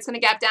chart. I know it's going to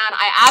gap down.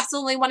 I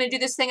absolutely want to do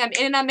this thing. I'm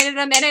in it, I'm in it,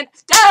 I'm in it.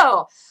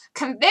 Go!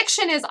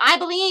 Conviction is I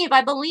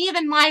believe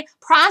in my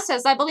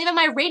process. I believe in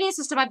my rating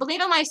system. I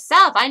believe in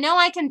myself. I know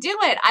I can do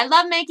it. I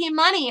love making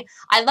money.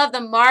 I love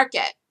the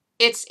market.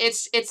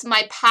 It's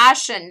my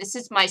passion. This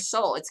is my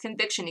soul. It's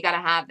conviction. You got to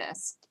have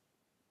this.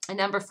 And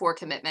number 4,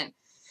 commitment.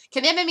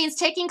 Commitment means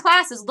taking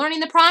classes, learning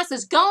the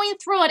process, going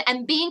through it,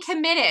 and being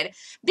committed.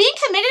 Being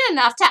committed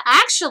enough to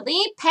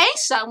actually pay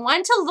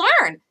someone to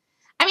learn.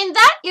 I mean,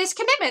 that is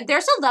commitment.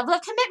 There's a level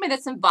of commitment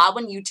that's involved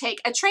when you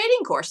take a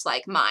trading course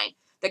like mine.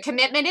 The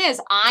commitment is,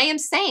 I am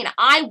saying,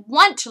 I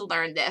want to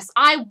learn this.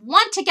 I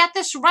want to get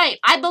this right.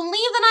 I believe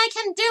that I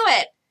can do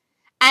it.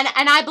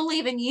 And I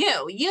believe in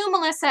you,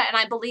 Melissa, and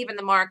I believe in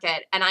the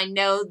market. And I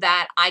know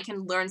that I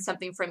can learn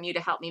something from you to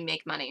help me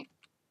make money.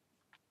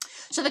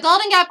 So the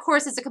Golden Gap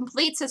course is a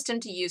complete system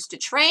to use to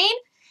trade.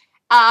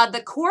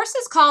 The course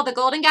is called the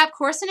Golden Gap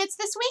course, and it's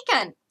this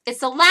weekend. It's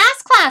the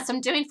last class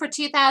I'm doing for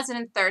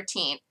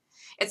 2013.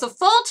 It's a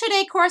full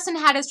 2-day course on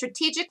how to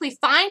strategically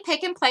find,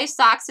 pick, and place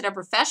stocks that are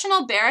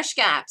professional bearish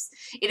gaps.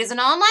 It is an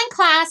online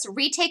class.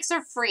 Retakes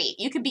are free.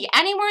 You can be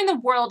anywhere in the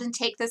world and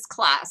take this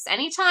class.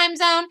 Any time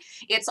zone.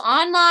 It's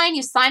online.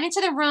 You sign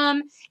into the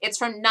room. It's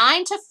from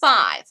 9 to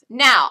 5.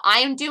 Now,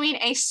 I am doing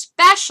a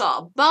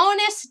special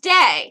bonus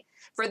day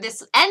for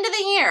this end of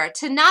the year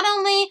to not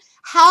only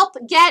help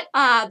get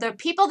the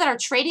people that are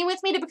trading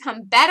with me to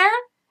become better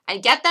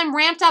and get them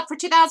ramped up for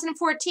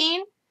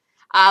 2014,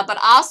 but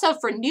also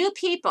for new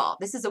people.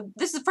 This is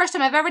the first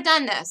time I've ever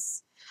done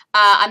this.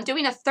 I'm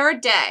doing a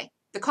 3rd day.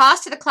 The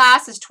cost of the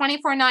class is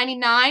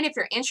 $24.99. If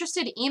you're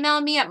interested,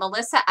 email me at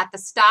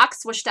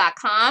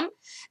melissa@thestockswoosh.com.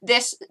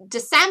 This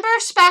December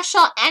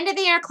special end of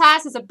the year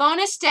class is a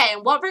bonus day,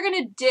 and what we're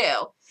going to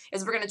do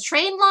is we're going to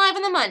trade live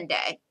on the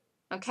Monday.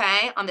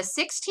 Okay, on the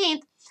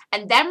 16th,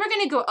 And then we're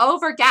going to go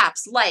over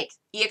gaps like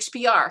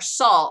EXPR,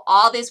 SOL,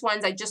 all these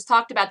ones I just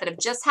talked about that have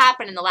just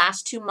happened in the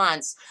last 2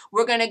 months.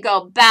 We're going to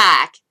go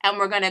back and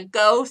we're going to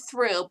go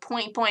through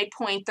point by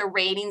point the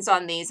ratings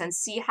on these and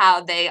see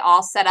how they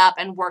all set up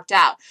and worked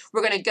out.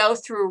 We're going to go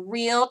through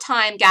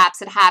real-time gaps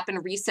that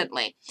happened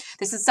recently.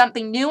 This is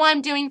something new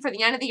I'm doing for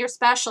the end of the year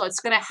special. It's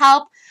going to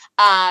help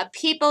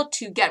people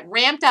to get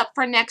ramped up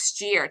for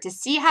next year, to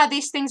see how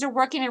these things are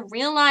working in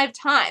real live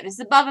time. This is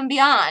above and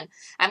beyond.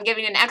 I'm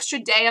giving an extra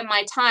day of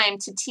my time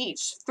to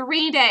teach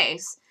 3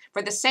 days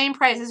for the same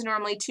price as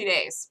normally 2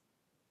 days.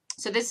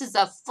 So this is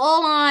a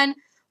full-on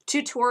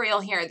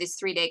tutorial here, this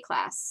 3-day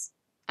class.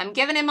 I'm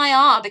giving it my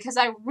all because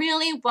I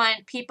really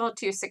want people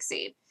to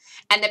succeed.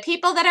 And the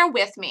people that are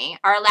with me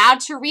are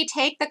allowed to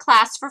retake the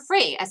class for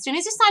free. As soon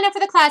as you sign up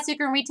for the class, you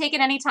can retake it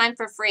anytime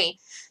for free.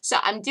 So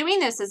I'm doing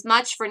this as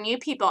much for new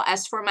people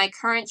as for my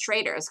current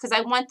traders because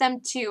I want them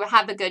to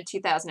have a good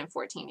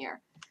 2014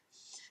 year.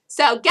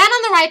 So get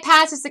on the right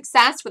path to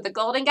success with the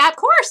Golden Gap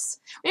course.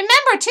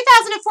 Remember,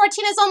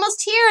 2014 is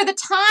almost here. The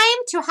time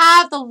to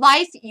have the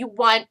life you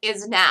want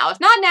is now. If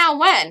not now,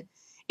 when?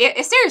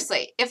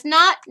 Seriously, if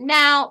not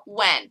now,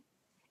 when?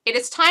 It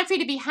is time for you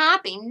to be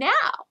happy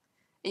now.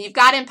 And you've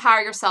got to empower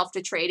yourself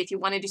to trade. If you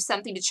want to do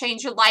something to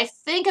change your life,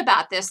 think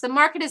about this. The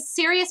market is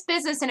serious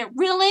business, and it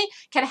really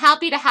can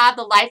help you to have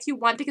the life you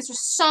want because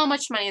there's so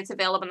much money that's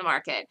available in the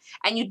market.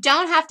 And you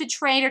don't have to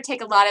trade or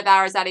take a lot of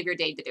hours out of your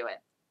day to do it.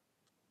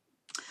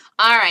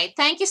 All right,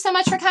 thank you so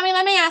much for coming.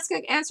 Let me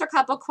answer a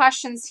couple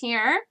questions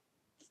here.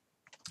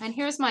 And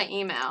here's my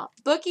email.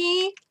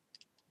 Bookie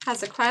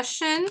has a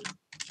question.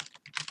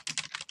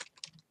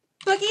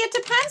 Bookie, it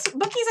depends.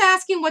 Bookie's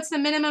asking what's the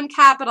minimum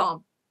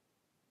capital.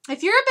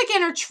 If you're a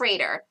beginner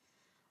trader,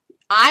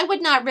 I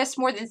would not risk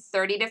more than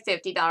 $30 to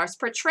 $50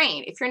 per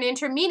trade. If you're an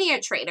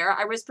intermediate trader,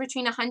 I risk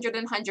between $100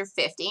 and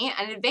 $150.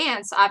 And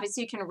advanced,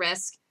 obviously you can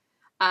risk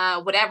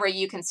whatever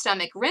you can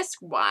stomach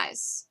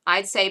risk-wise.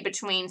 I'd say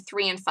between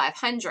 $300 and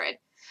 $500.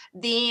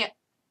 The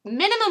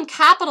minimum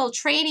capital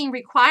trading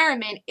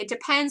requirement, it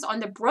depends on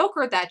the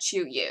broker that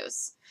you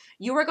use.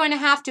 You are going to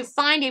have to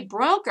find a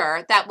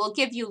broker that will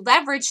give you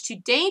leverage to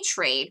day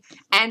trade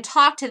and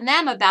talk to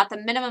them about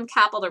the minimum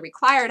capital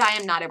required. I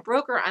am not a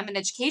broker. I'm an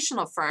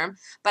educational firm,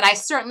 but I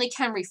certainly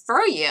can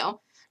refer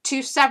you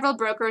to several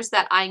brokers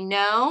that I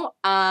know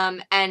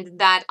and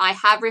that I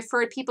have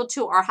referred people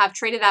to or have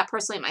traded at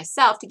personally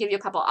myself to give you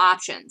a couple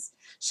options.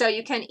 So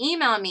you can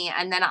email me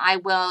and then I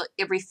will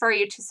refer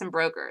you to some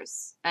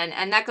brokers.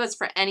 And that goes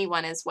for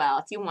anyone as well.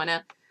 If you want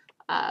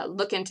to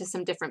look into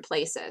some different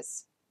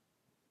places,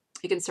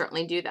 you can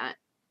certainly do that.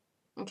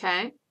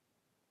 Okay.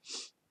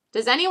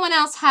 Does anyone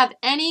else have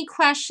any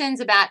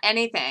questions about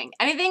anything?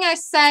 Anything I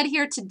said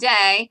here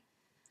today?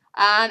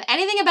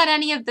 Anything about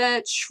any of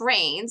the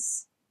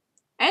trades?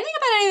 Anything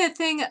about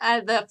anything,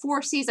 the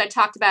 4 C's I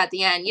talked about at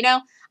the end? You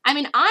know, I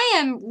mean, I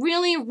am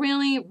really,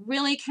 really,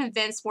 really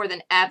convinced more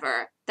than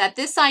ever that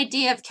this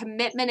idea of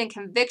commitment and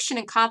conviction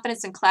and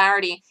confidence and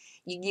clarity,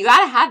 you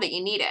got to have it.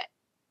 You need it.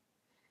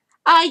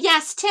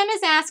 Yes, Tim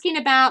is asking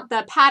about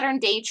the pattern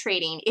day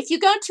trading. If you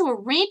go to a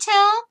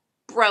retail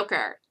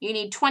broker, you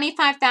need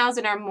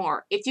 $25,000 or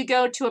more. If you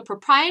go to a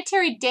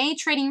proprietary day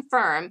trading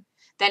firm,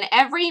 then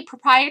every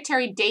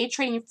proprietary day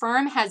trading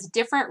firm has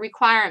different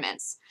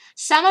requirements.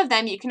 Some of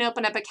them you can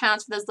open up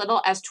accounts for as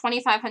little as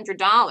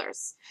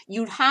 $2,500.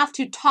 You'd have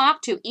to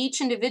talk to each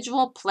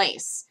individual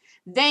place.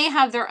 They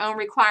have their own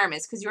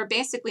requirements because you're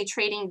basically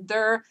trading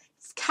their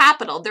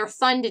capital, their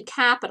funded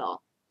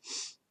capital.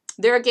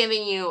 They're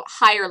giving you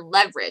higher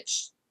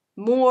leverage,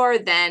 more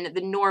than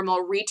the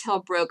normal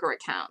retail broker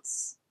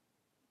accounts.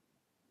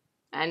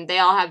 And they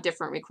all have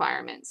different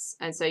requirements.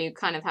 And so you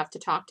kind of have to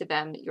talk to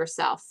them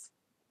yourself.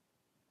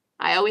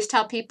 I always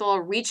tell people,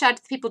 reach out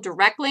to people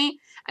directly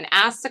and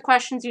ask the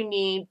questions you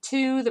need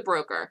to the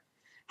broker.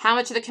 How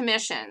much are the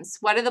commissions?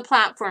 What are the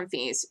platform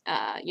fees?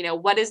 You know,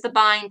 what is the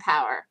buying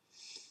power?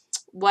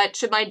 What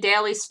should my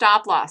daily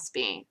stop loss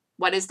be?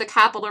 What is the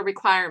capital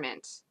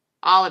requirement?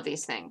 All of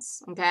these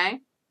things, okay?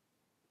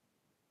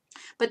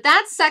 But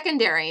that's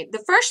secondary.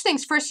 The first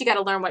things first, you got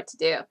to learn what to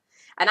do.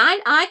 And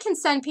I can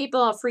send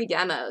people free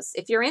demos.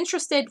 If you're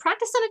interested,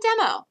 practice on a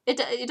demo.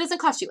 It doesn't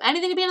cost you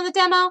anything to be on the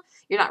demo.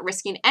 You're not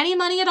risking any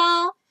money at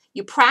all.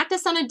 You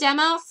practice on a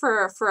demo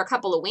for a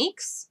couple of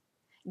weeks.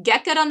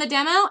 Get good on the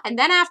demo. And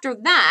then after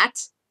that,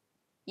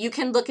 you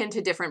can look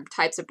into different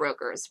types of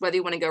brokers, whether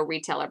you want to go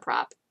retail or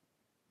prop.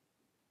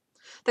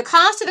 The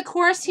cost of the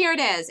course, here it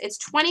is. It's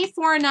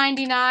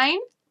 $24.99.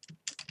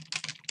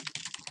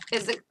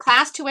 Is the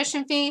class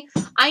tuition fee.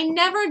 I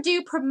never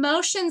do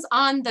promotions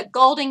on the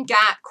Golden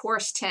Gap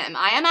course, Tim.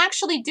 I am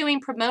actually doing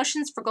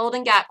promotions for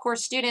Golden Gap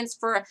course students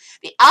for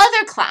the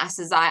other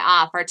classes I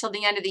offer till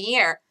the end of the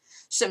year.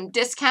 Some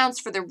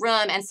discounts for the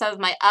room and some of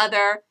my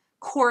other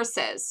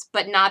courses,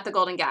 but not the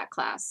Golden Gap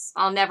class.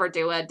 I'll never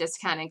do a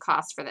discounted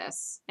cost for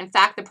this. In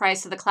fact, the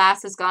price of the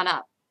class has gone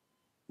up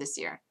this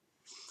year.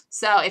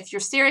 So if you're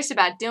serious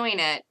about doing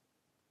it,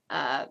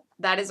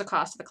 that is a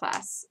cost of the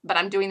class. But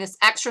I'm doing this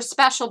extra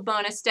special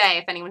bonus day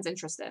if anyone's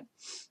interested.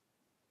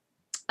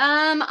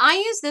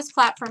 I use this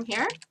platform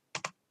here.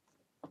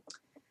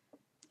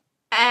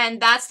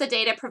 And that's the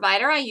data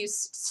provider. I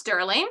use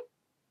Sterling.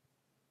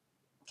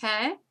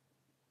 Okay.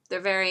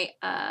 They're very,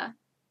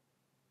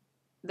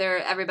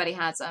 everybody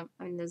has them.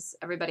 I mean,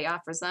 everybody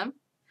offers them.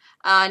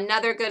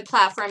 Another good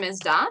platform is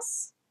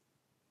DOS.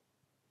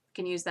 You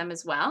can use them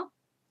as well.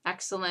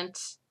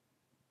 Excellent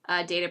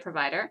data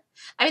provider.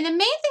 I mean, the main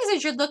things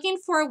that you're looking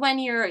for when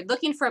you're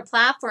looking for a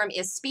platform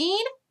is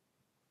speed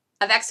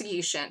of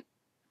execution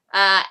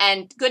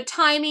and good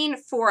timing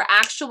for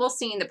actual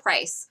seeing the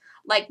price.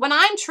 Like when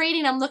I'm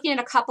trading, I'm looking at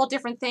a couple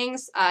different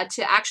things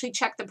to actually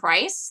check the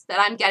price, that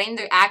I'm getting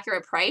the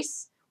accurate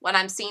price when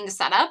I'm seeing the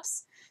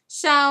setups.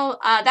 So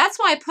that's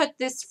why I put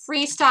this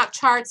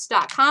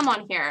freestockcharts.com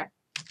on here.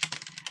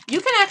 You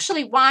can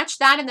actually watch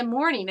that in the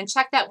morning and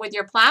check that with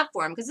your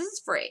platform, because this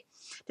is free,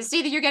 to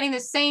see that you're getting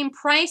the same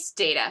price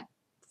data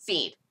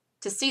feed,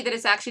 to see that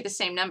it's actually the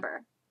same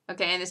number,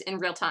 okay, and this in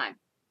real time.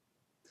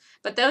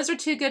 But those are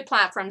two good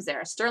platforms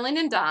there, Sterling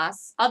and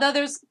DOS, although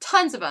there's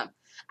tons of them.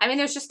 I mean,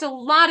 there's just a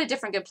lot of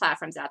different good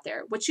platforms out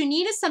there. What you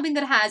need is something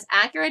that has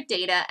accurate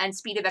data and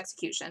speed of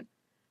execution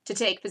to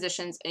take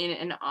positions in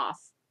and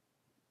off.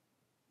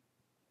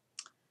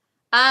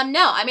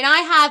 No, I mean, I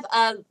have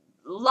a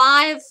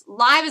live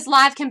as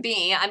live can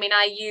be. I mean,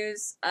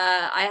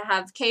 I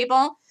have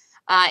cable,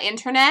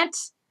 internet,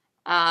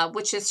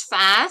 which is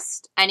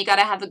fast, and you got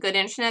to have a good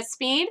internet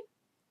speed.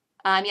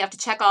 You have to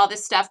check all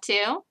this stuff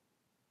too.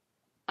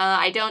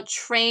 I don't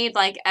trade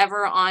like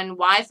ever on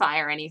Wi-Fi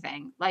or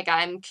anything. Like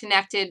I'm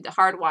connected,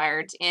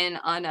 hardwired in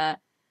on a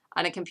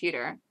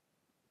computer,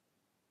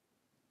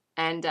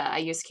 and I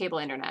use cable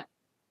internet.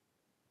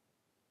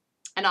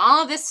 And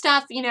all of this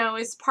stuff, you know,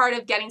 is part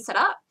of getting set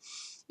up.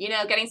 And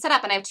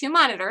I have two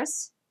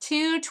monitors,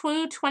 two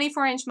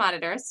 24-inch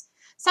monitors.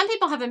 Some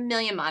people have a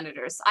million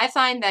monitors. I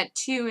find that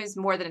two is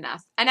more than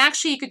enough. And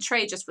actually, you could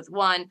trade just with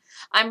one.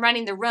 I'm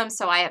running the room,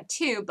 so I have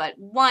two, but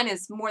one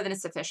is more than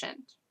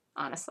sufficient,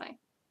 honestly.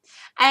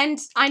 And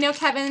I know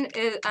Kevin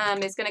is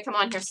going to come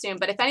on here soon,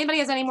 but if anybody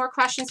has any more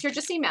questions here,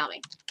 just email me.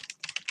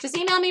 Just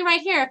email me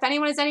right here if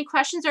anyone has any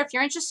questions or if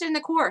you're interested in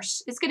the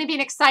course. It's going to be an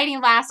exciting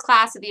last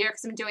class of the year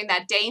because I'm doing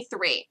that day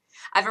 3.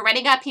 I've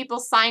already got people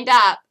signed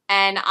up,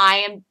 and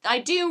I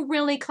do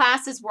really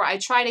classes where I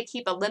try to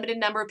keep a limited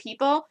number of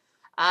people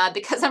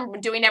because I'm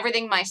doing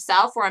everything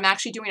myself, where I'm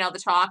actually doing all the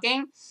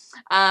talking,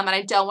 and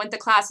I don't want the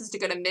classes to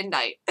go to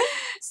midnight.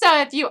 So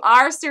if you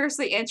are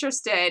seriously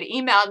interested,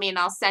 email me and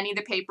I'll send you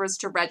the papers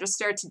to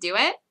register to do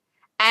it.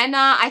 And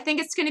I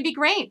think it's going to be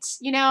great.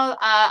 You know,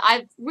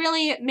 I've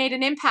really made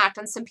an impact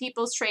on some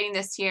people's trading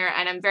this year,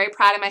 and I'm very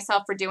proud of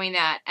myself for doing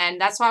that. And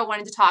that's why I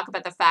wanted to talk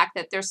about the fact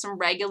that there's some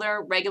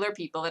regular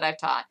people that I've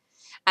taught.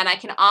 And I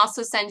can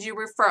also send you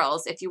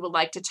referrals if you would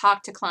like to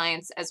talk to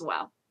clients as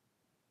well.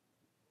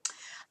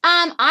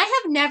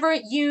 I have never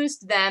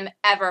used them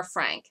ever,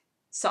 Frank.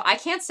 So I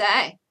can't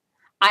say.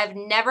 I've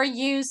never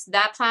used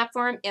that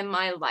platform in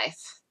my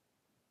life.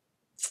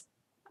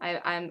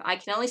 I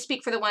can only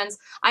speak for the ones,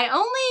 I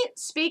only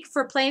speak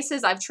for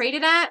places I've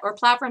traded at or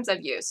platforms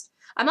I've used.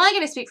 I'm only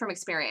going to speak from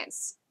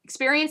experience.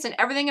 Experience in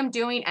everything I'm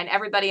doing and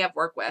everybody I've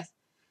worked with.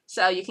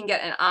 So you can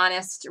get an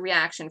honest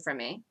reaction from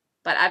me.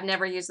 But I've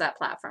never used that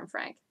platform,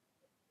 Frank.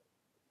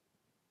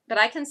 But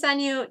I can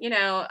send you,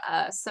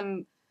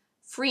 some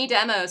free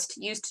demos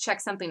to use to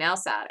check something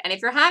else out. And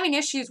if you're having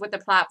issues with the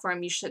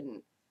platform, you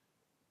shouldn't,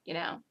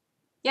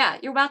 Yeah,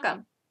 you're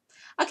welcome.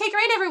 Okay,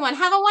 great, everyone.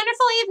 Have a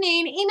wonderful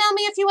evening. Email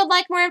me if you would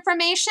like more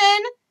information.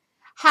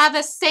 Have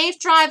a safe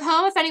drive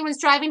home if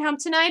anyone's driving home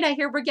tonight. I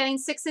hear we're getting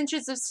 6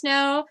 inches of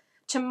snow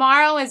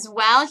tomorrow as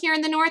well here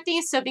in the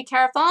Northeast, so be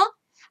careful.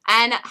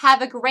 And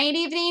have a great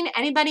evening.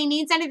 Anybody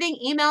needs anything,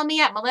 email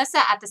me at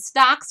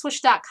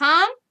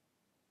melissa@thestockswoosh.com.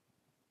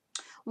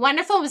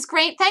 Wonderful. It was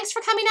great. Thanks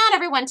for coming out,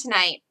 everyone,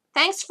 tonight.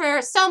 Thanks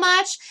for so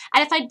much.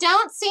 And if I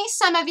don't see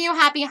some of you,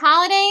 happy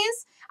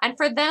holidays. And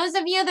for those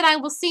of you that I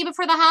will see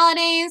before the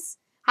holidays,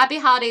 happy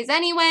holidays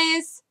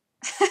anyways.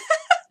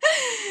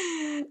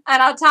 And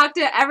I'll talk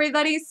to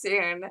everybody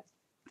soon.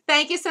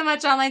 Thank you so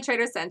much, Online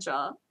Trader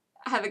Central.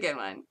 Have a good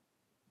one.